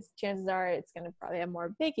hard because chances are it's going to probably have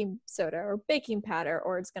more baking soda or baking powder,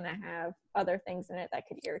 or it's going to have other things in it that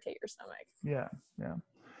could irritate your stomach. Yeah.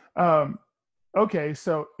 Okay,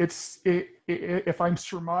 so if I'm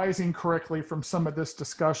surmising correctly from some of this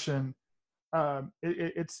discussion,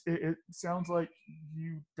 It sounds like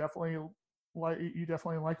you definitely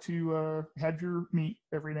like to have your meat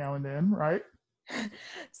every now and then, right?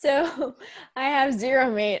 So I have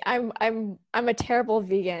zero meat. I'm a terrible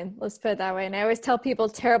vegan. Let's put it that way. And I always tell people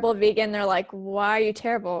terrible vegan. They're like, "Why are you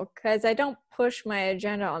terrible?" Because I don't push my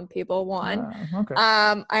agenda on people. One, Okay.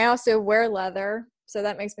 I also wear leather, so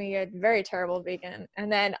that makes me a very terrible vegan.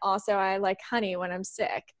 And then also I like honey when I'm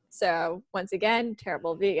sick. So once again,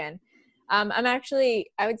 terrible vegan. I'm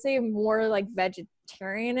actually, I would say, more like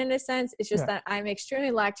vegetarian in a sense. It's just Yeah. that I'm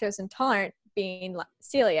extremely lactose intolerant, being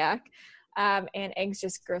celiac. And eggs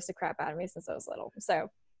just gross the crap out of me since I was little. So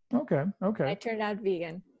Okay. I Okay. turned out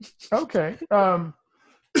vegan. Okay.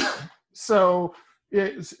 So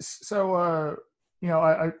I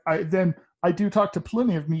then I do talk to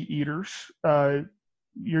plenty of meat eaters.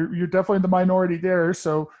 You're definitely the minority there.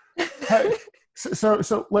 So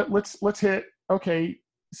let's hit. Okay.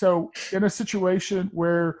 So in a situation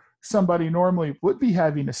where somebody normally would be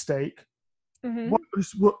having a steak, Mm-hmm.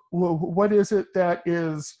 what is it that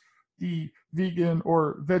is the vegan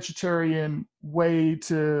or vegetarian way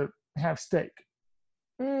to have steak?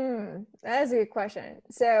 That is a good question.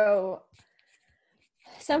 So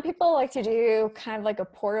some people like to do kind of like a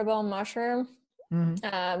portobello mushroom.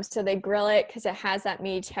 Mm-hmm. So they grill it because it has that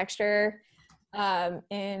meaty texture.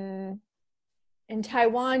 In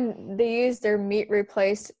Taiwan, they use their meat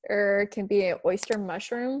replaced, or it can be an oyster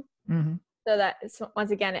mushroom. Mm-hmm. So that,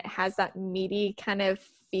 once again, it has that meaty kind of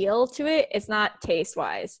feel to it. It's not taste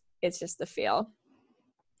wise, it's just the feel.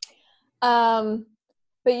 But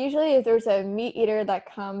usually if there's a meat eater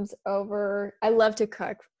that comes over, I love to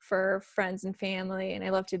cook for friends and family, and I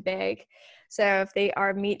love to bake. So if they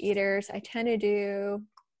are meat eaters,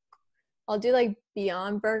 I'll do like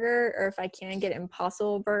Beyond Burger, or if I can get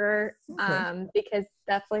Impossible Burger, Okay. because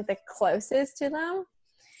that's like the closest to them.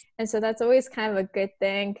 And so that's always kind of a good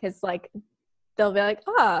thing, because like they'll be like,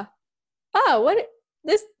 what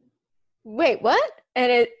this, wait, what?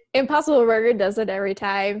 And Impossible Burger does it every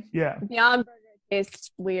time. Yeah. Beyond Burger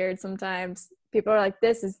tastes weird sometimes. People are like,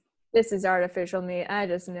 this is artificial meat. I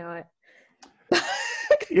just know it.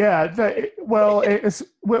 Yeah.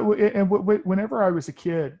 Whenever I was a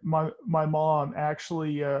kid, my mom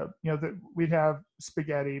actually, we'd have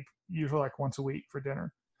spaghetti usually like once a week for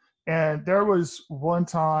dinner. And there was one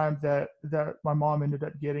time that my mom ended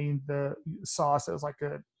up getting the sauce that was like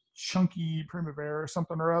a chunky primavera or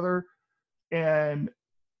something or other. And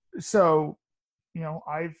so,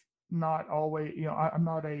 I've not always, I'm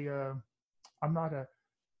not a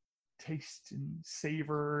taste and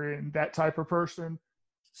savor and that type of person.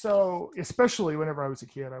 So, especially whenever I was a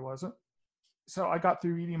kid, I wasn't. So I got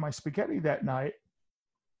through eating my spaghetti that night,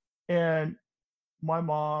 and my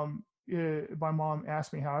mom, my mom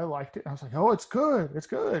asked me how I liked it. I was like, "Oh, it's good, it's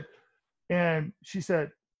good." And she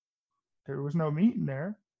said there was no meat in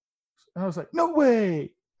there. And I was like, "No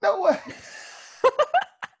way, no way."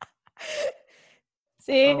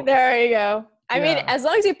 See, So there you go. I mean, yeah, as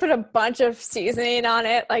long as you put a bunch of seasoning on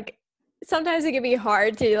it, like sometimes it can be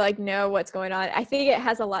hard to like know what's going on. I think it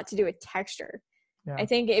has a lot to do with texture. I yeah,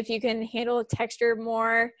 think if you can handle texture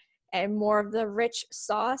more and more of the rich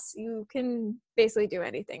sauce, you can basically do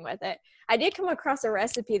anything with it. I did come across a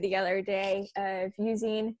recipe the other day of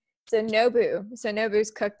using Nobu. So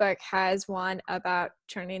Nobu's cookbook has one about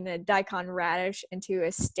turning the daikon radish into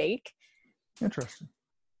a steak. interesting.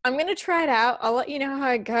 I'm going to try it out. I'll let you know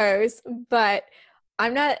how it goes, but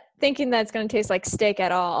I'm not thinking that's going to taste like steak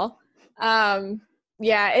at all.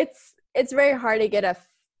 Yeah, it's very hard to get a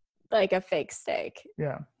fake steak,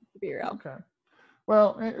 Yeah, to be real. okay.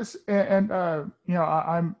 Well,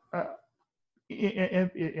 I'm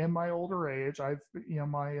in my older age. I've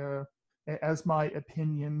my as my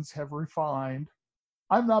opinions have refined.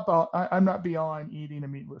 I'm not beyond eating a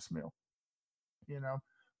meatless meal. You know,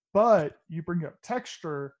 but you bring up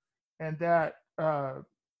texture, and that I'm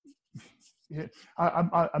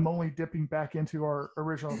only dipping back into our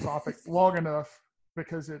original topic long enough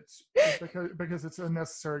because it's a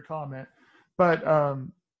necessary comment. But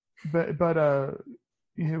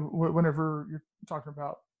whenever you're talking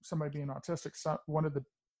about somebody being autistic, one of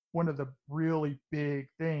the really big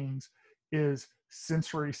things is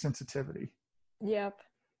sensory sensitivity. Yep.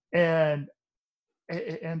 And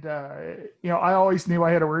I always knew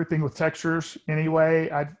I had a weird thing with textures anyway.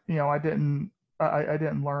 I didn't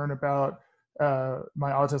learn about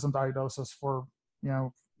my autism diagnosis for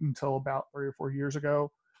until about 3 or 4 years ago.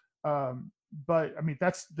 But I mean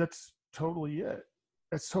that's totally it.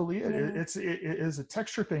 That's totally it. Yeah. It is a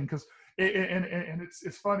texture thing because and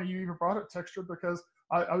it's funny you even brought up texture because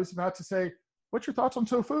I was about to say, what's your thoughts on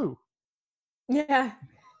tofu? Yeah.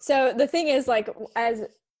 So the thing is, like,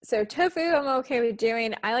 so tofu, I'm okay with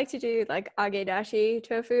doing. I like to do like agedashi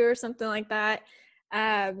tofu or something like that.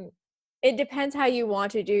 Um, it depends how you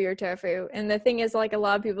want to do your tofu. And the thing is, like, a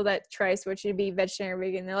lot of people that try switch to be vegetarian or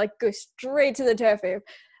vegan, they're like, go straight to the tofu.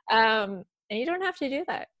 And you don't have to do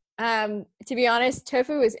that. To be honest,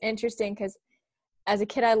 tofu is interesting because as a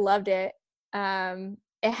kid, I loved it.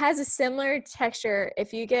 It has a similar texture.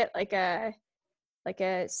 If you get like a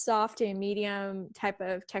soft and medium type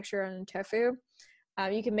of texture on tofu,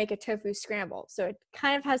 you can make a tofu scramble. So it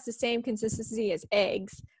kind of has the same consistency as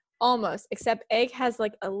eggs, almost, except egg has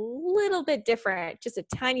like a little bit different, just a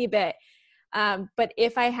tiny bit. But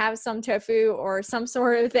if I have some tofu or some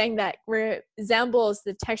sort of thing that resembles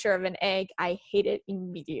the texture of an egg, I hate it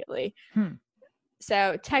immediately.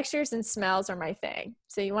 So textures and smells are my thing.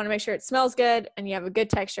 So you want to make sure it smells good and you have a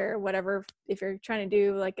good texture, whatever, if you're trying to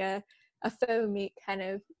do like a faux meat kind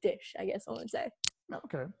of dish, I guess I would say.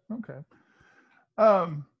 Okay.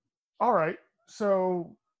 All right.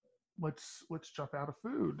 So let's jump out of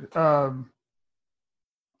food.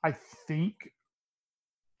 I think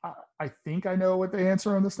I think I know what the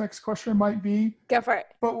answer on this next question might be. Go for it.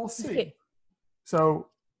 But we'll see. So,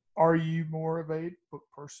 are you more of a book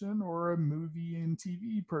person or a movie and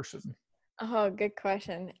TV person? Oh, good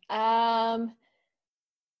question.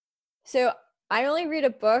 So I only read a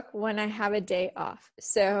book when I have a day off.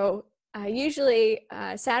 So usually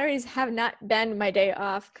Saturdays have not been my day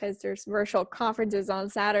off because there's virtual conferences on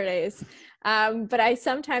Saturdays. But I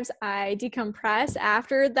decompress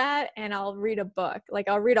after that and I'll read a book. Like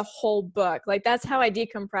I'll read a whole book. Like that's how I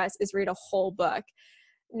decompress, is read a whole book.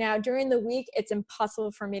 Now during the week, it's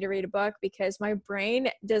impossible for me to read a book because my brain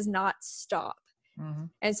does not stop. Mm-hmm.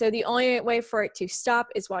 And so the only way for it to stop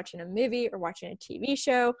is watching a movie or watching a TV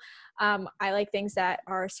show. I like things that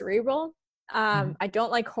are cerebral. I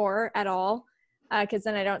don't like horror at all because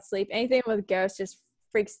then I don't sleep. Anything with ghosts just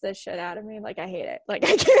freaks the shit out of me. Like I hate it. Like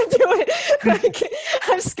I can't do it.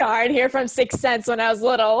 I'm scarred here from Sixth Sense when I was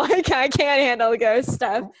little. Like I can't handle ghost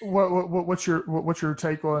stuff. What's your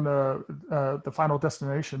take on the Final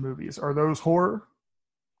Destination movies? Are those horror?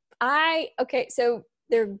 So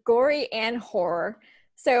they're gory and horror.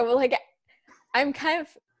 So like I'm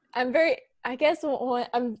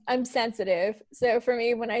sensitive. So for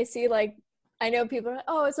me, when I see like, I know people are like,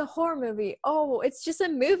 oh, it's a horror movie. Oh, it's just a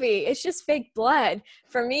movie. It's just fake blood.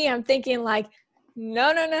 For me, I'm thinking like,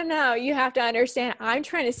 no. You have to understand, I'm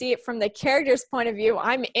trying to see it from the character's point of view.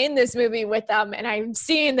 I'm in this movie with them and I'm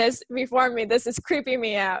seeing this before me. This is creeping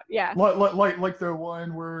me out. Yeah. Like the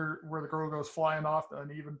one where the girl goes flying off the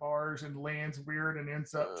uneven bars and lands weird and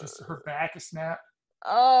ends up just her back is snapped.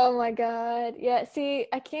 Oh my God. Yeah. See,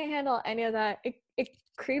 I can't handle any of that. It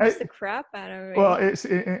creeps the crap out of me. Well, it's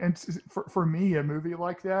for me, a movie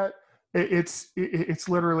like that, it's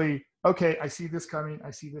literally, okay, I see this coming.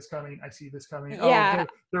 Yeah.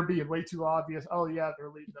 Oh, they're being way too obvious. Oh yeah, they're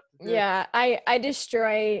leading up to this. Yeah, I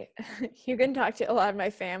destroy. You can talk to a lot of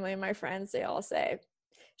my family and my friends. They all say,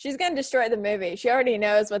 she's going to destroy the movie. She already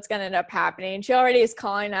knows what's going to end up happening. She already is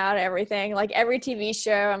calling out everything. Like every TV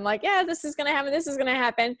show, I'm like, yeah, this is going to happen. This is going to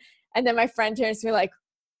happen. And then my friend turns to me like,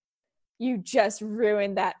 you just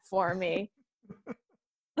ruined that for me.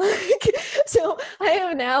 So I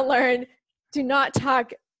have now learned, do not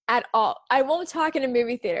talk at all. I won't talk in a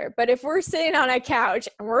movie theater, but if we're sitting on a couch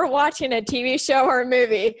and we're watching a TV show or a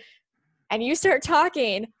movie and you start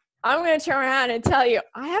talking, I'm going to turn around and tell you,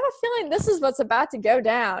 I have a feeling this is what's about to go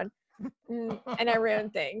down. And I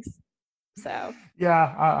ruin things. So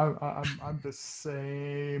yeah, I'm the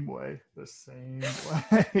same way. Well,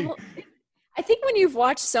 I think when you've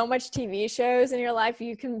watched so much TV shows in your life,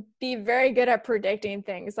 you can be very good at predicting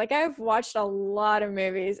things. Like I've watched a lot of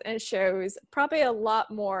movies and shows, probably a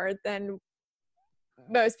lot more than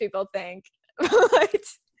most people think. But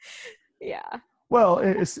yeah. Well,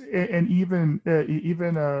 even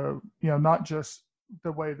not just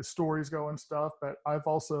the way the stories go and stuff, but I've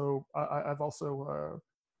also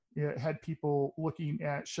had people looking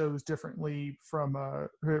at shows differently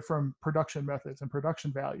from production methods and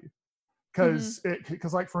production value. Because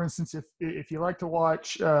like for instance, if you like to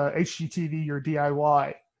watch HGTV or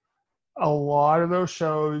DIY, a lot of those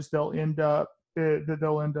shows they'll end up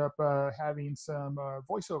having some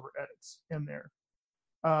voiceover edits in there,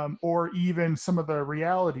 or even some of the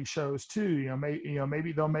reality shows too.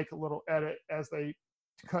 Maybe they'll make a little edit as they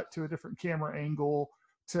cut to a different camera angle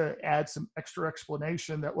to add some extra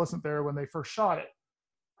explanation that wasn't there when they first shot it.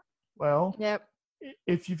 Well, yep.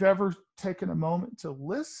 If you've ever taken a moment to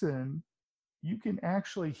listen, you can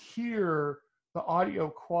actually hear the audio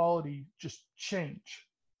quality just change.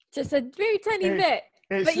 Just a very tiny bit.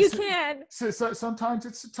 But you can. So sometimes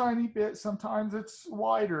it's a tiny bit, sometimes it's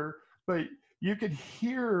wider, but you could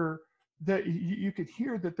hear that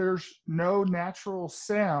there's no natural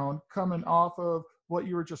sound coming off of what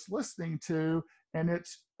you were just listening to, and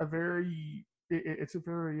it's a very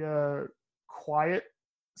quiet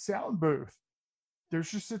sound booth.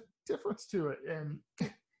 There's just a difference to it, and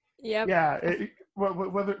Yep. yeah,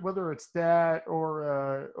 whether it's that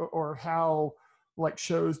or how like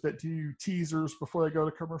shows that do teasers before they go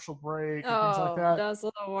to commercial break and things like that. Those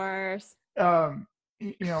are the worst.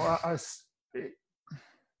 You know, I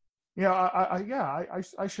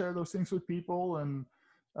share those things with people, and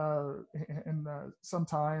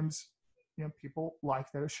sometimes people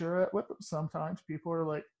like that I share it with them. Sometimes people are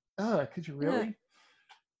like, could you really?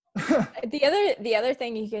 The other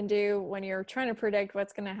thing you can do when you're trying to predict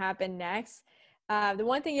what's going to happen next, the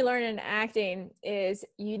one thing you learn in acting is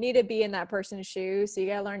you need to be in that person's shoes. So you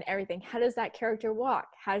got to learn everything. How does that character walk?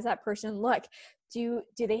 How does that person look? Do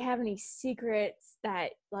they have any secrets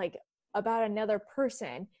that like about another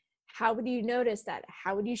person? How would you notice that?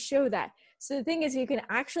 How would you show that? So the thing is, you can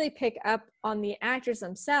actually pick up on the actors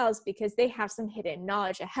themselves because they have some hidden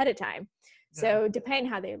knowledge ahead of time. So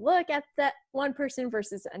depending how they look at that one person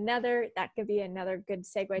versus another, that could be another good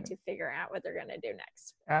segue to figure out what they're going to do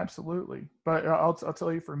next. Absolutely. But I'll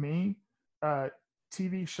tell you, for me,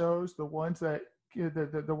 TV shows, the ones that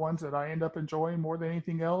the ones that I end up enjoying more than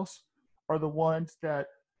anything else are the ones that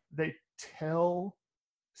they tell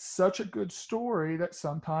such a good story that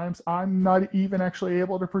sometimes I'm not even actually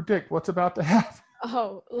able to predict what's about to happen.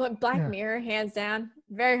 Oh, look, Black Mirror, hands down,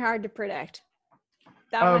 very hard to predict.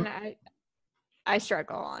 That one I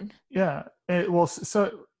struggle on. Yeah. I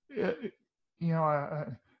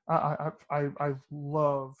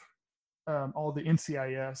love all the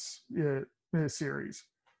NCIS series,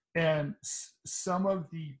 and some of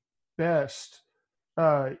the best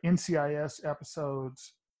NCIS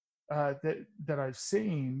episodes that I've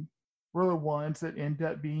seen were the ones that end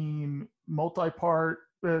up being multi-part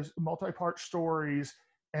stories,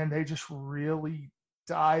 and they just really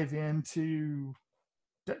dive into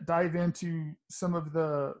some of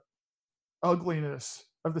the ugliness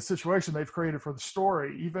of the situation they've created for the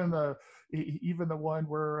story. Even the one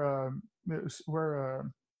where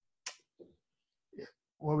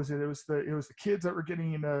what was it? It was the kids that were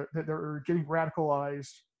getting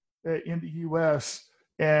radicalized in the U.S.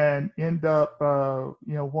 and end up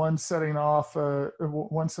one setting off a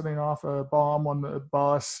bomb on the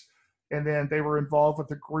bus, and then they were involved with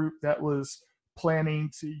a group that was planning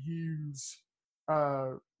to use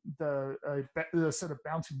the set of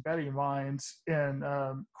bouncing Betty mines and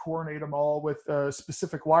coordinate them all with a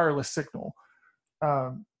specific wireless signal.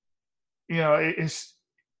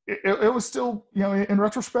 It was still, in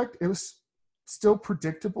retrospect, it was still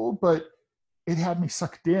predictable, but it had me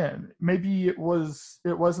sucked in. Maybe it wasn't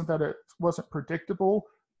that it wasn't predictable.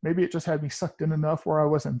 Maybe it just had me sucked in enough where I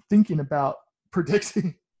wasn't thinking about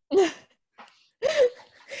predicting.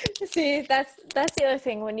 See, that's the other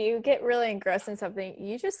thing. When you get really engrossed in something,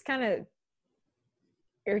 you just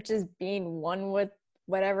you're just being one with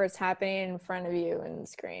whatever is happening in front of you in the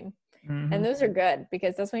screen. Mm-hmm. And those are good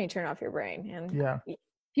because that's when you turn off your brain. And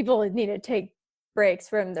people need to take breaks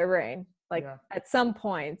from their brain. At some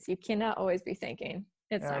points, you cannot always be thinking.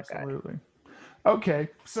 It's not good. Absolutely. Okay,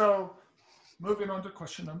 so moving on to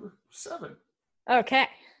question number 7. Okay.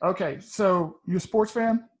 So you a sports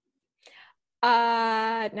fan?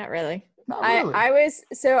 Not really. Not really.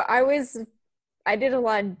 I did a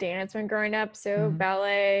lot of dance when growing up. So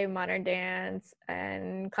ballet, modern dance,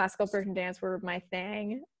 and classical Persian dance were my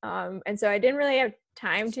thing. And so I didn't really have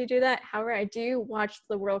time to do that. However, I do watch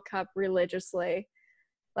the World Cup religiously.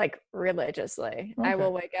 Okay. I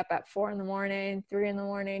will wake up at 4 a.m, 3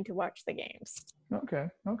 a.m to watch the games. Okay.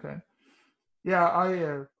 Yeah,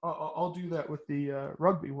 I'll do that with the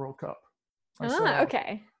Rugby World Cup.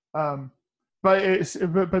 Okay. But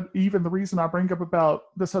even the reason I bring up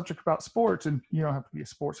about the subject about sports, and you don't have to be a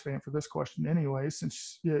sports fan for this question anyway,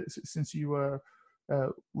 since you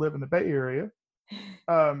live in the Bay Area,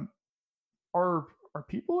 are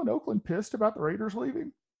people in Oakland pissed about the Raiders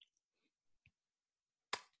leaving?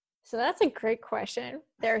 So that's a great question.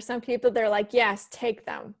 There are some people that are like, yes, take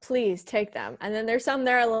them, please take them, and then there's some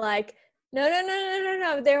that are like, no,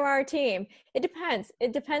 they're our team. It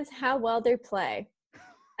depends how well they play.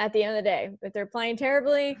 At the end of the day, if they're playing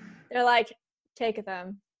terribly, they're like, take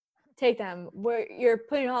them. You're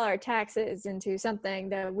putting all our taxes into something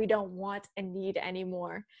that we don't want and need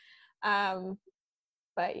anymore.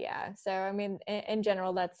 But yeah, so I mean, in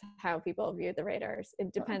general, that's how people view the Raiders.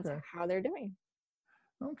 It depends how they're doing.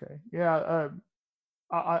 Okay. Yeah.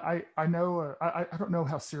 I know I don't know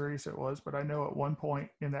how serious it was, but I know at one point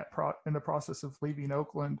in in the process of leaving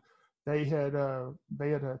Oakland, they had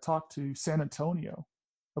talked to San Antonio,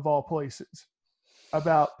 of all places,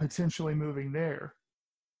 about potentially moving there.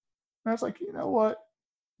 And I was like, you know what,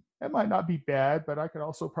 that might not be bad, but I could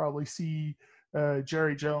also probably see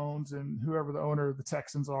Jerry Jones and whoever the owner of the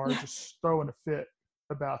Texans are just throwing a fit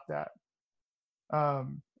about that.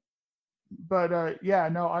 Um, but yeah,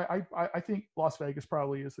 no, I think Las Vegas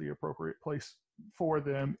probably is the appropriate place for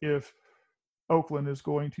them if Oakland is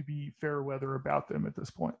going to be fair weather about them at this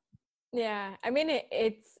point. Yeah, I mean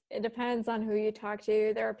it depends on who you talk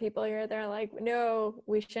to. There are people here that are like, no,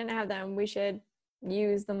 we shouldn't have them. We should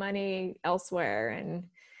use the money elsewhere. And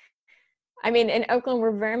I mean, in Oakland,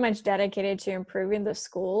 we're very much dedicated to improving the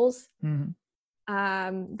schools. Mm-hmm.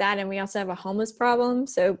 That, and we also have a homeless problem.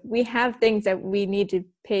 So we have things that we need to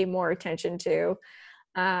pay more attention to.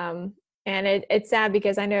 And it's sad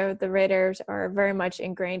because I know the Raiders are very much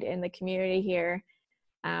ingrained in the community here.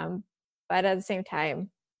 But at the same time,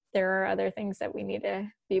 there are other things that we need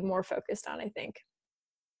to be more focused on, I think.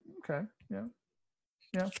 Okay. Yeah.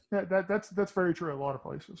 Yeah. That's very true. A lot of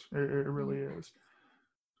places. It really is.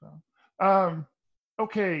 So,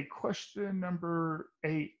 okay. Question number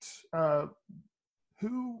 8.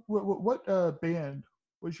 What band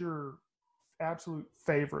was your absolute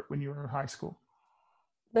favorite when you were in high school?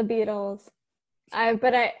 The Beatles.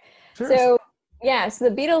 Seriously? So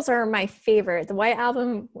the Beatles are my favorite. The White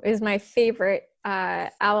Album is my favorite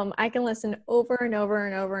album. I can listen over and over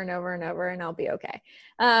and over and over and over, and I'll be okay.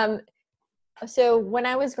 So when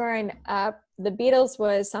I was growing up, the Beatles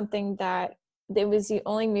was something that it was the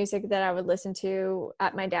only music that I would listen to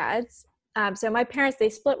at my dad's. So my parents, they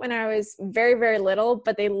split when I was very, very little,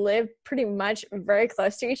 but they lived pretty much very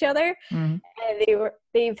close to each other. Mm-hmm. And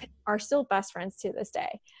they are still best friends to this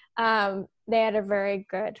day. They had a very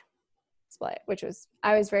good split, which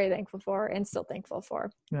I was very thankful for and still thankful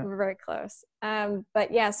for. Yeah. We were very close.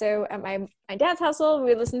 But yeah, so at my dad's household,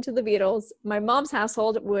 we listened to the Beatles. My mom's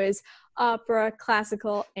household was opera,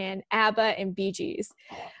 classical, and ABBA and Bee Gees.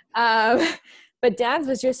 But dad's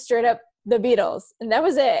was just straight up the Beatles, and that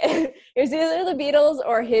was it. It was either the Beatles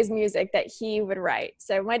or his music that he would write.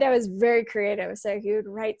 So my dad was very creative, so he would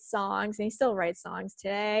write songs, and he still writes songs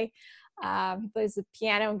today. He plays the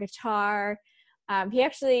piano and guitar. He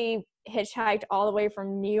actually hitchhiked all the way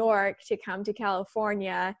from New York to come to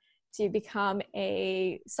California to become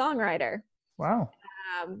a songwriter. Wow.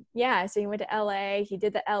 So he went to LA, he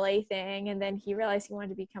did the LA thing, and then he realized he wanted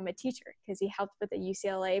to become a teacher because he helped with the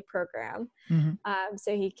UCLA program. Mm-hmm.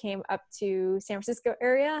 So he came up to San Francisco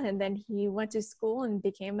area, and then he went to school and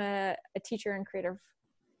became a teacher in creative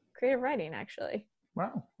writing, actually.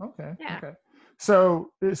 Wow. Okay. Yeah. Okay.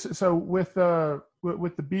 So with the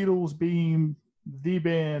Beatles being the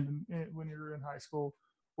band when you were in high school,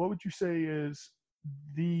 what would you say is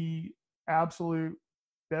the absolute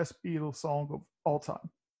best Beatles song of all time?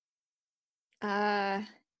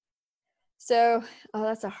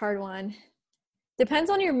 That's a hard one. Depends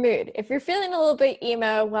on your mood. If you're feeling a little bit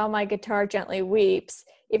emo, While My Guitar Gently Weeps.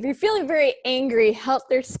 If you're feeling very angry,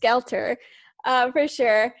 Helter Skelter, for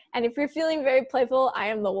sure. And if you're feeling very playful, I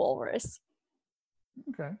Am the Walrus.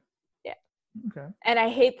 Okay. Yeah. Okay. And I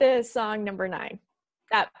hate the song number 9.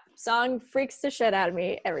 That song freaks the shit out of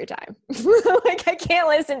me every time. Like, I can't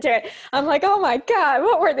listen to it. I'm like, oh my God,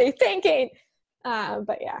 what were they thinking?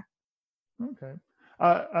 But yeah. Okay.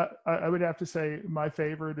 I would have to say my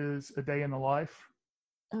favorite is A Day in the Life.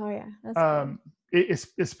 Oh yeah. That's cool.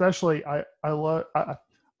 Especially I love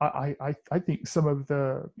I think some of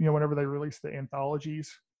the, whenever they release the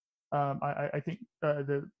anthologies, I think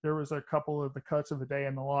there was a couple of the cuts of A Day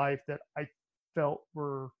in the Life that I felt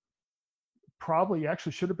were probably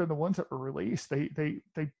actually should have been the ones that were released. They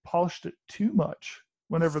polished it too much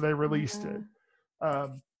whenever they released it.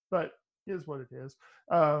 But it is what it is.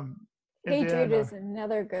 Hey Jude is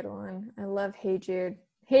another good one. I love Hey Jude.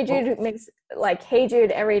 Hey Jude makes like Hey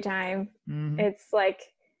Jude every time. Mm-hmm.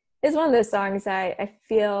 It's one of those songs I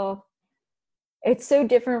feel it's so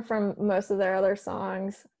different from most of their other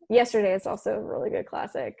songs. Yesterday is also a really good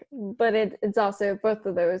classic, but it's also, both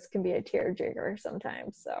of those can be a tearjerker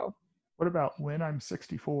sometimes. So what about When I'm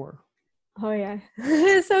 64? Oh yeah,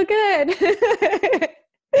 it's so good.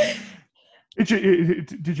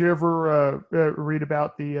 Did you ever read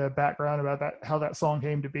about the background about that, how that song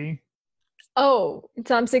came to be? Oh,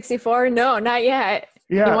 it's on 64? No, not yet.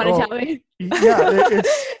 Yeah, you want to tell me? Yeah,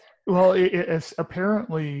 it's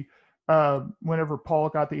apparently whenever Paul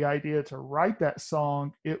got the idea to write that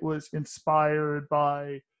song, it was inspired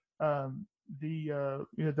by the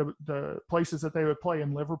places that they would play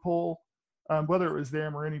in Liverpool. whether it was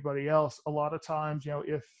them or anybody else. A lot of times,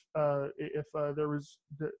 if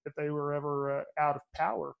they were ever out of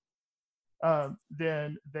power,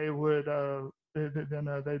 then they would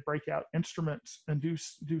they'd break out instruments and do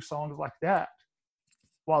songs like that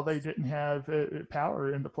while they didn't have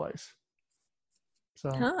power into place. So,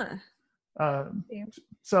 Yeah.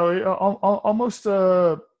 Almost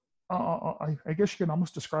I guess you can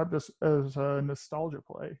almost describe this as a nostalgia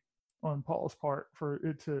play on Paul's part for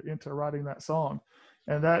it into writing that song,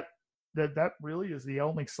 and that really is the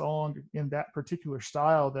only song in that particular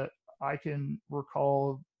style that I can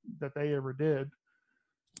recall that they ever did.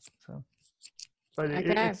 So, but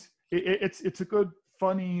it's a good,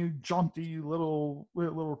 funny, jaunty little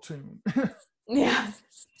tune. Yeah.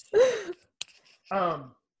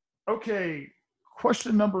 Okay,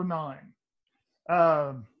 question number 9.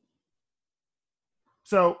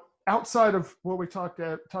 So outside of what we talked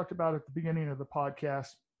about at the beginning of the podcast,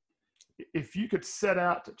 if you could set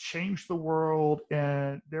out to change the world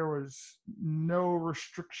and there was no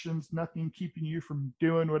restrictions, nothing keeping you from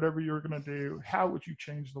doing whatever you were going to do, how would you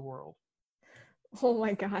change the world? Oh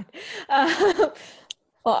my God.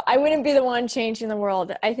 Well, I wouldn't be the one changing the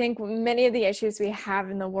world. I think many of the issues we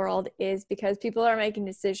have in the world is because people are making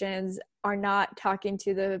decisions, are not talking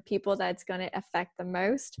to the people that's going to affect the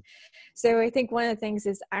most. So I think one of the things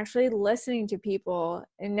is actually listening to people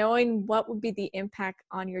and knowing what would be the impact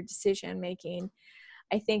on your decision making.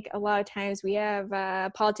 I think a lot of times we have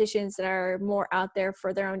politicians that are more out there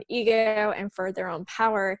for their own ego and for their own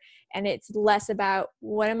power. And it's less about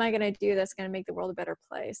what am I going to do that's going to make the world a better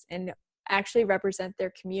place and actually represent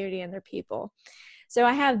their community and their people. So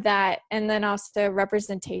I have that. And then also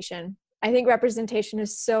representation. I think representation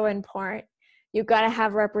is so important. You've got to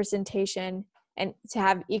have representation and to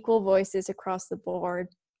have equal voices across the board.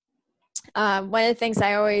 One of the things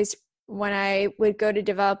I always, when I would go to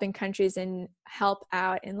developing countries and help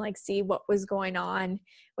out and like see what was going on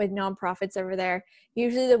with nonprofits over there,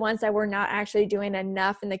 usually the ones that were not actually doing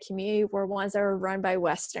enough in the community were ones that were run by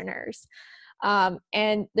Westerners.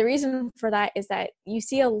 And the reason for that is that you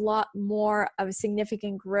see a lot more of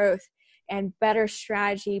significant growth and better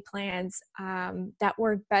strategy plans that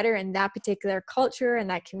work better in that particular culture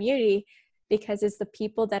and that community because it's the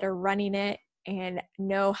people that are running it and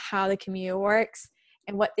know how the community works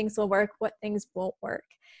and what things will work, what things won't work.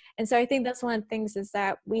 And so I think that's one of the things is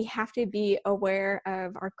that we have to be aware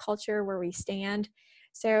of our culture, where we stand.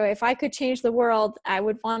 So if I could change the world, I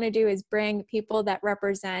would want to do is bring people that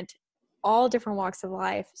represent all different walks of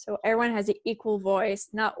life. So everyone has an equal voice,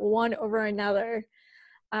 not one over another.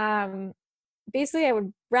 Basically, I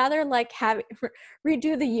would rather like have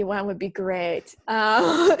redo the UN would be great.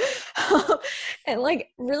 And like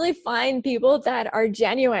really find people that are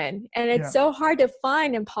genuine. And it's so hard to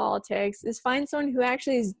find in politics is find someone who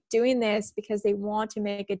actually is doing this because they want to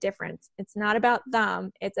make a difference. It's not about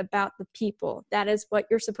them. It's about the people. That is what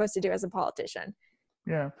you're supposed to do as a politician.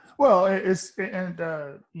 Yeah. Well,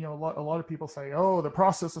 a lot of people say, oh, the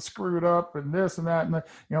process is screwed up and this and that. And,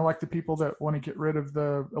 like the people that want to get rid of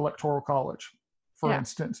the electoral college, for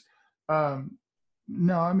instance.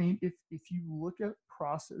 No, I mean, if you look at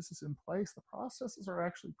processes in place, the processes are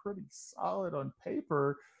actually pretty solid on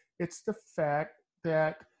paper. It's the fact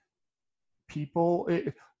that people,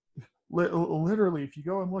 literally, if you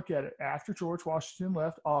go and look at it, after George Washington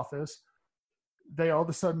left office, they all of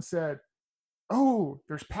a sudden said, oh,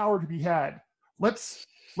 there's power to be had. Let's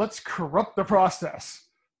corrupt the process.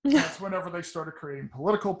 That's whenever they started creating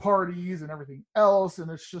political parties and everything else. And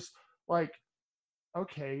it's just like,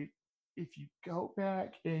 okay, if you go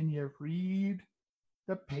back and you read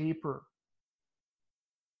the paper,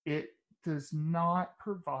 it does not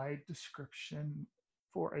provide description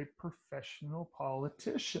for a professional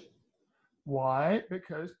politician. Why?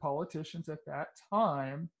 Because politicians at that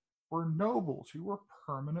time were nobles who were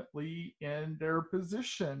permanently in their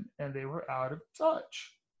position and they were out of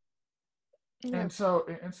touch. Yep. And so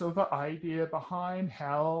the idea behind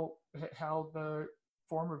how the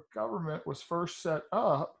form of government was first set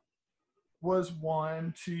up was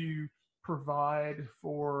one to provide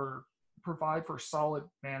for solid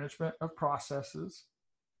management of processes,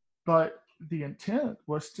 but the intent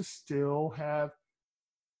was to still have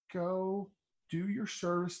go do your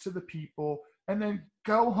service to the people and then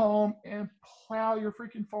go home and plow your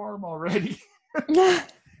freaking farm already.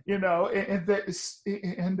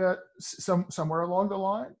 Somewhere along the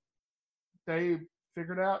line, they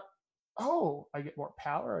figured out, oh, I get more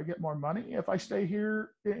power, I get more money if I stay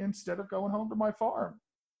here instead of going home to my farm.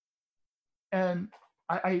 And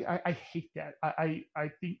I hate that.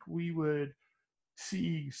 I think we would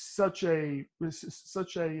see such a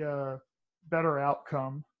better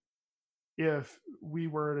outcome if we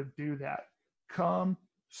were to do that. Come,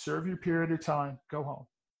 serve your period of time, go home.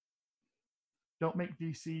 Don't make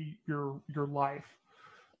DC your life.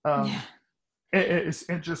 Yeah. It's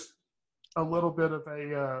and just a little bit of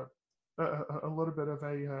a little bit of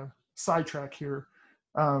a sidetrack here.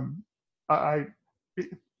 Um, I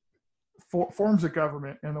forms of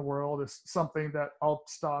government in the world is something that I'll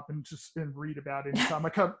stop and just and read about anytime I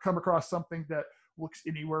come across something that looks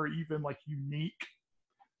anywhere even like unique.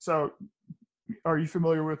 So, are you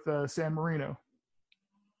familiar with San Marino?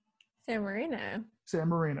 San Marino. San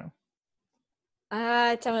Marino.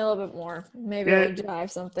 Tell me a little bit more. Maybe I'll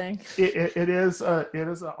drive something. It is an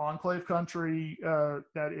enclave country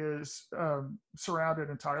that is surrounded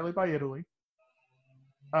entirely by Italy.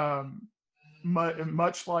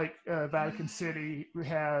 Much like Vatican City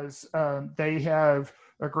has, they have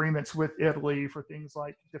agreements with Italy for things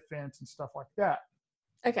like defense and stuff like that.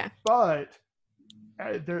 Okay. But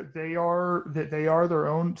they are their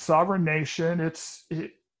own sovereign nation. It's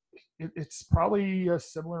probably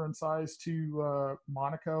similar in size to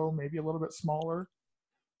Monaco, maybe a little bit smaller.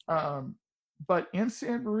 But in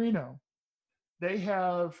San Marino, they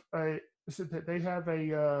have a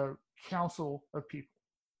council of people.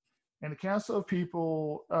 And the Council of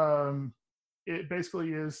People, it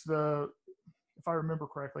basically is if I remember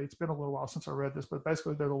correctly, it's been a little while since I read this, but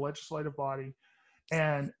basically they're the legislative body,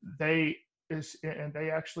 and they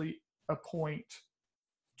actually appoint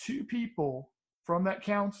 2 people from that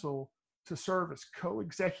council to serve as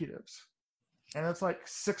co-executives, and it's like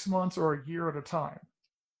 6 months or a year at a time.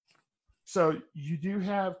 So you do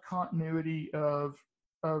have continuity of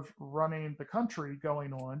running the country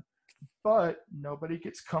going on, but nobody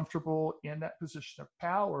gets comfortable in that position of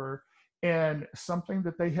power. And something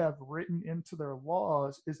that they have written into their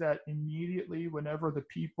laws is that immediately whenever the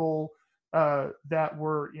people that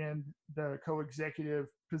were in the co-executive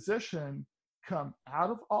position come out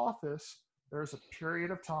of office, there's a period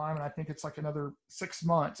of time, and I think it's like another 6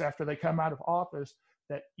 months after they come out of office,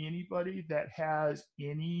 that anybody that has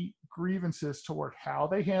any grievances toward how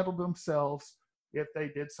they handled themselves, if they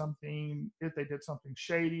did something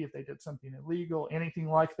shady, if they did something illegal, anything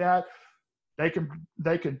like that, they can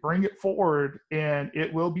bring it forward, and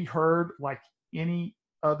it will be heard like any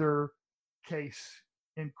other case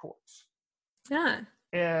in courts. Yeah.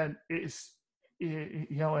 And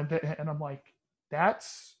and I'm like,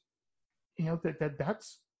 that's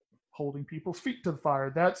that's holding people's feet to the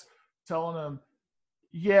fire. That's telling them,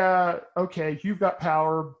 yeah, okay, you've got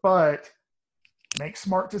power, but make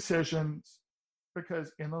smart decisions,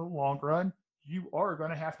 because in the long run, you are going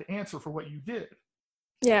to have to answer for what you did.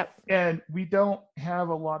 Yeah. And we don't have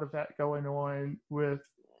a lot of that going on with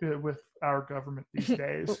our government these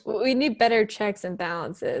days. We need better checks and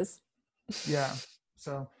balances. Yeah.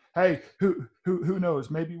 So, hey, who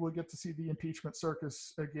knows? Maybe we'll get to see the impeachment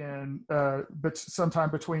circus again, but sometime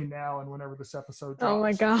between now and whenever this episode drops. Oh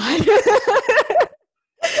my God.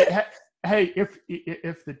 Hey, if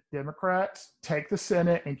the Democrats take the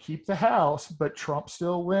Senate and keep the House, but Trump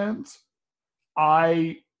still wins,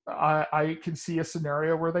 I can see a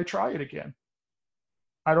scenario where they try it again.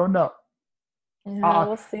 I don't know. Yeah,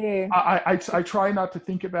 we'll see. I try not to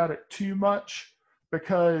think about it too much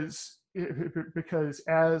because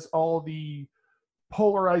as all the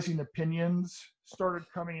polarizing opinions started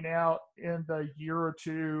coming out in the year or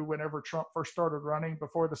two whenever Trump first started running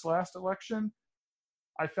before this last election,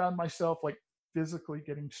 I found myself like physically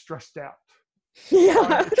getting stressed out.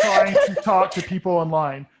 Yeah. trying to talk to people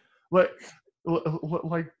online. Like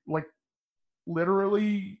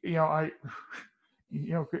literally, good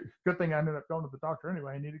thing I ended up going to the doctor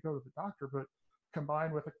anyway. I need to go to the doctor, but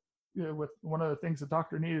combined with with one of the things the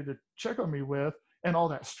doctor needed to check on me with and all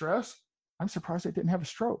that stress, I'm surprised I didn't have a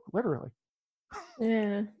stroke, literally.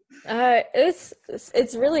 Yeah. It's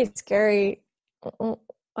really scary.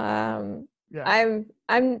 Yeah.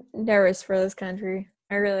 I'm nervous for this country.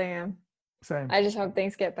 I really am. Same. I just hope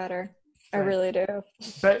things get better. Same. I really do.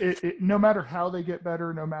 But no matter how they get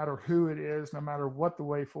better, no matter who it is, no matter what the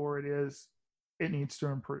way forward is, it needs to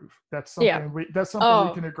improve. That's something we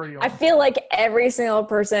can agree on. I feel like every single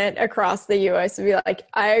person across the U.S. would be like,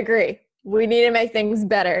 I agree. We need to make things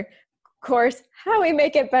better. Of course, how we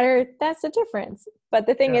make it better, that's the difference. But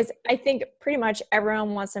the thing is, I think pretty much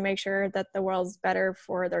everyone wants to make sure that the world's better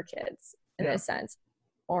for their kids in a sense,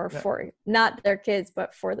 or for not their kids,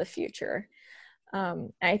 but for the future.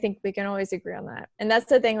 I think we can always agree on that. And that's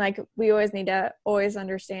the thing, like, we always need to always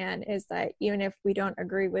understand is that even if we don't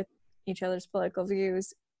agree with each other's political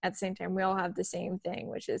views, at the same time, we all have the same thing,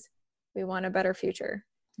 which is we want a better future.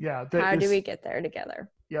 Yeah. How do we get there together?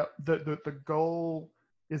 Yeah. The goal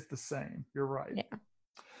is the same. You're right. Yeah.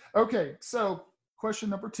 Okay, so question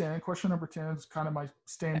number 10. Question number 10 is kind of my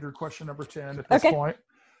standard question number 10 at this Okay. point.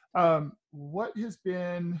 What has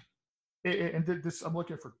been, and this, I'm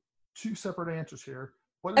looking for two separate answers here.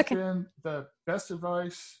 What has Okay. been the best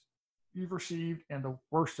advice you've received and the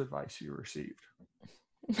worst advice you received?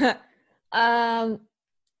 I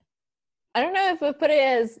don't know if I put it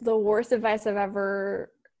as the worst advice I've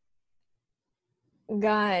ever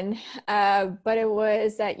gotten, but it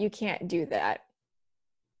was that you can't do that.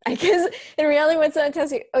 Because in reality, when someone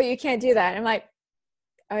tells you, "Oh, you can't do that," I'm like,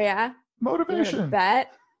 "Oh yeah, you want to Motivation.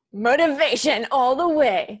 bet?" Motivation all the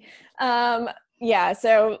way. Yeah.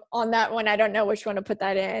 So on that one, I don't know which one to put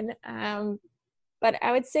that in. But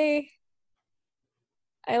I would say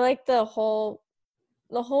I like the whole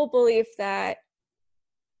belief that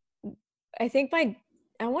I think I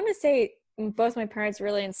want to say both my parents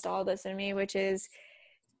really installed this in me, which is,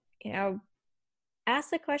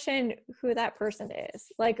 ask the question who that person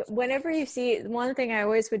is. Like whenever you see, one thing I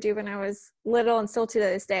always would do when I was little and still to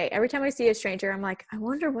this day, every time I see a stranger, I'm like, I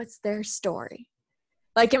wonder what's their story.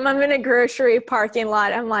 Like if I'm in a grocery parking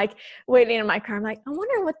lot, I'm like waiting in my car, I'm like, I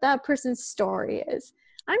wonder what that person's story is.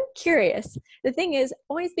 I'm curious. The thing is,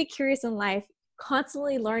 always be curious in life,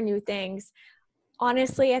 constantly learn new things.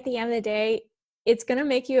 Honestly, at the end of the day, it's going to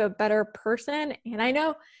make you a better person. And I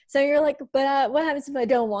know, so you're like, but what happens if I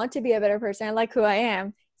don't want to be a better person? I like who I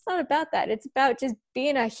am. It's not about that. It's about just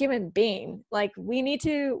being a human being. Like we need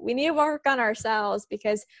to work on ourselves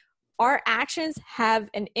because our actions have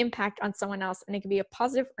an impact on someone else, and it can be a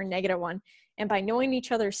positive or negative one. And by knowing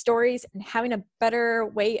each other's stories and having a better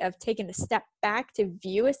way of taking a step back to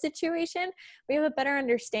view a situation, we have a better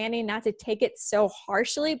understanding not to take it so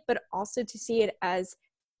harshly, but also to see it as,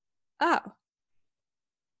 oh,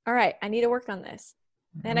 all right, I need to work on this.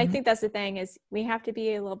 And I think that's the thing, is we have to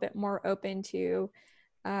be a little bit more open to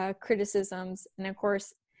criticisms. And of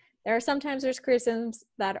course, sometimes there's criticisms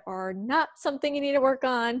that are not something you need to work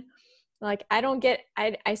on. Like I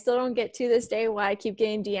still don't get to this day why I keep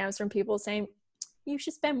getting DMs from people saying, you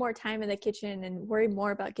should spend more time in the kitchen and worry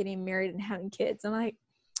more about getting married and having kids. I'm like,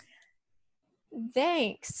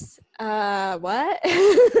 thanks. What?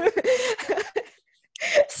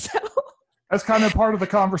 So that's kind of part of the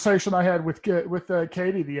conversation I had with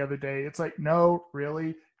Katie the other day. It's like, no,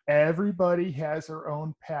 really, everybody has their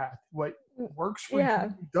own path. What works for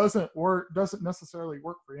you doesn't necessarily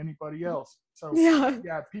work for anybody else. So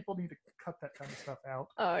yeah, people need to cut that kind of stuff out.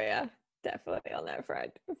 Oh yeah, definitely on that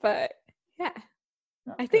front. But yeah,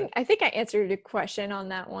 okay. I think I answered your question on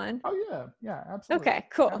that one. Oh yeah, absolutely. Okay,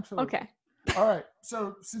 cool. Absolutely. Okay. All right.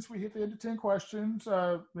 So since we hit the end of 10 questions,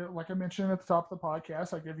 like I mentioned at the top of the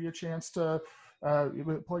podcast, I give you a chance to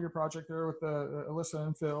plug your project there with Alyssa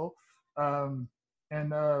and Phil.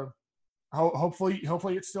 And hopefully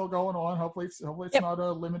it's still going on. Hopefully it's not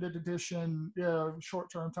a limited edition,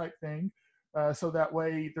 short-term type thing. So that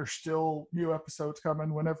way there's still new episodes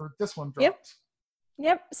coming whenever this one drops.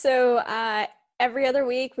 Yep. So every other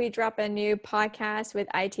week we drop a new podcast with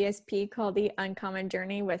ITSP called The Uncommon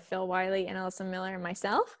Journey with Phil Wiley and Alyssa Miller and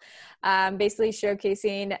myself, basically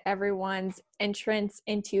showcasing everyone's entrance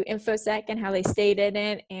into InfoSec and how they stayed in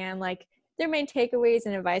it and like their main takeaways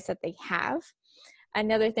and advice that they have.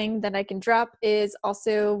 Another thing that I can drop is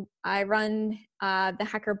also I run the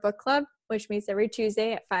Hacker Book Club, which meets every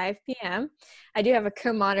Tuesday at 5 p.m. I do have a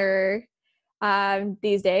co-monitor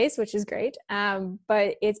these days, which is great.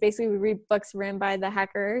 But it's basically we read books written by the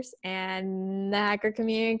hackers, and the hacker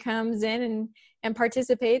community comes in and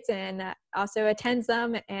participates and also attends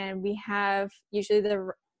them. And we have usually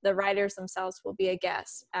the writers themselves will be a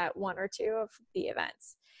guest at one or two of the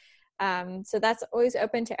events. So that's always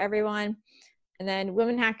open to everyone. And then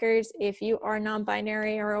women hackers, if you are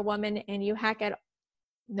non-binary or a woman and you hack at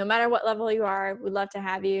no matter what level you are, we'd love to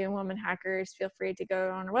have you. And women hackers, feel free to go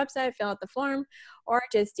on our website, fill out the form, or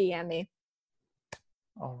just DM me.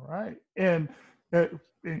 All right. And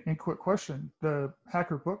quick question, the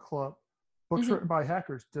Hacker Book Club, books written by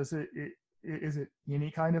hackers, is it any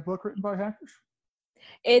kind of book written by hackers?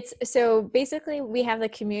 It's so basically we have the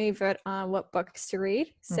community vote on what books to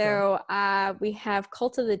read. So we have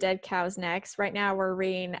Cult of the Dead Cows next. Right now we're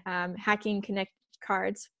reading Hacking Connect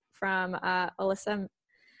Cards from Alyssa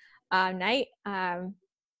Knight.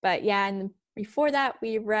 But yeah, and before that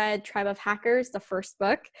we read Tribe of Hackers, the first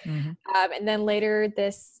book. And then later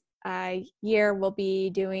this year we'll be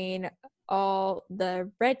doing all the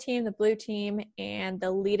red team, the blue team, and the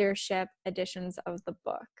leadership editions of the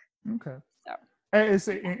book. Okay. So.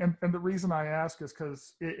 And the reason I ask is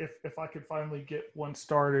because if I could finally get one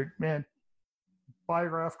started, man,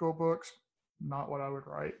 biographical books, not what I would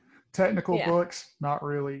write. Technical books, not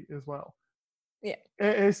really as well. Yeah.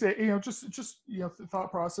 It's just the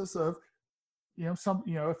thought process of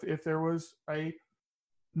if there was a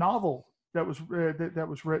novel that was that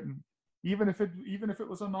was written, even if it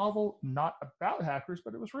was a novel not about hackers,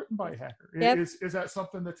 but it was written by a hacker. Yep. Is that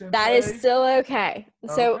something that's in That play? is still okay.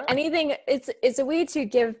 So Okay. anything, it's a way to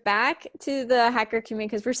give back to the hacker community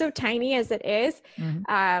because we're so tiny as it is.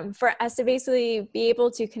 Mm-hmm. For us to basically be able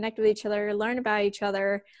to connect with each other, learn about each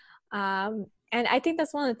other. And I think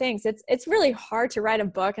that's one of the things. It's really hard to write a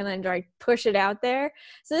book and then like push it out there.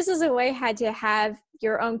 So this is a way had to have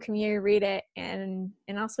your own community read it and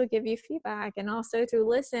also give you feedback and also to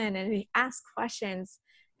listen and ask questions.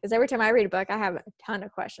 Because every time I read a book, I have a ton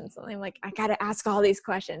of questions. So I'm like, I got to ask all these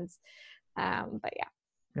questions. But yeah.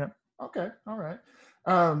 Yeah. Okay. All right.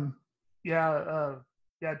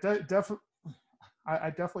 Definitely. I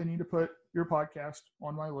definitely need to put your podcast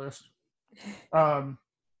on my list.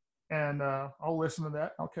 And I'll listen to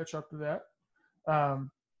that. I'll catch up to that.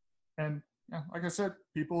 And like I said,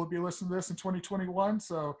 people will be listening to this in 2021.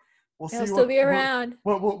 So we'll It'll see still be around.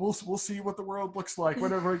 We'll see what the world looks like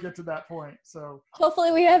whenever we get to that point. So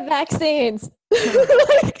hopefully we have vaccines.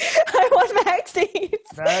 Like, I want vaccines.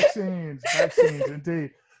 Vaccines,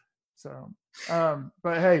 indeed. So,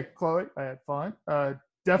 but hey, Chloe, I had fun.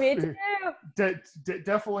 Definitely,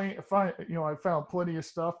 definitely. I found plenty of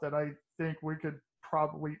stuff that I think we could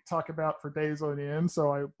probably talk about for days on end.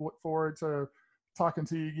 So I look forward to talking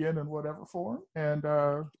to you again in whatever form. And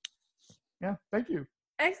thank you.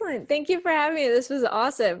 Excellent. Thank you for having me. This was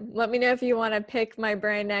awesome. Let me know if you want to pick my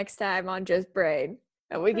brain next time on Just Brain,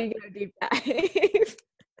 and we can go deep dive.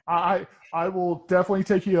 I will definitely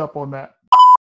take you up on that.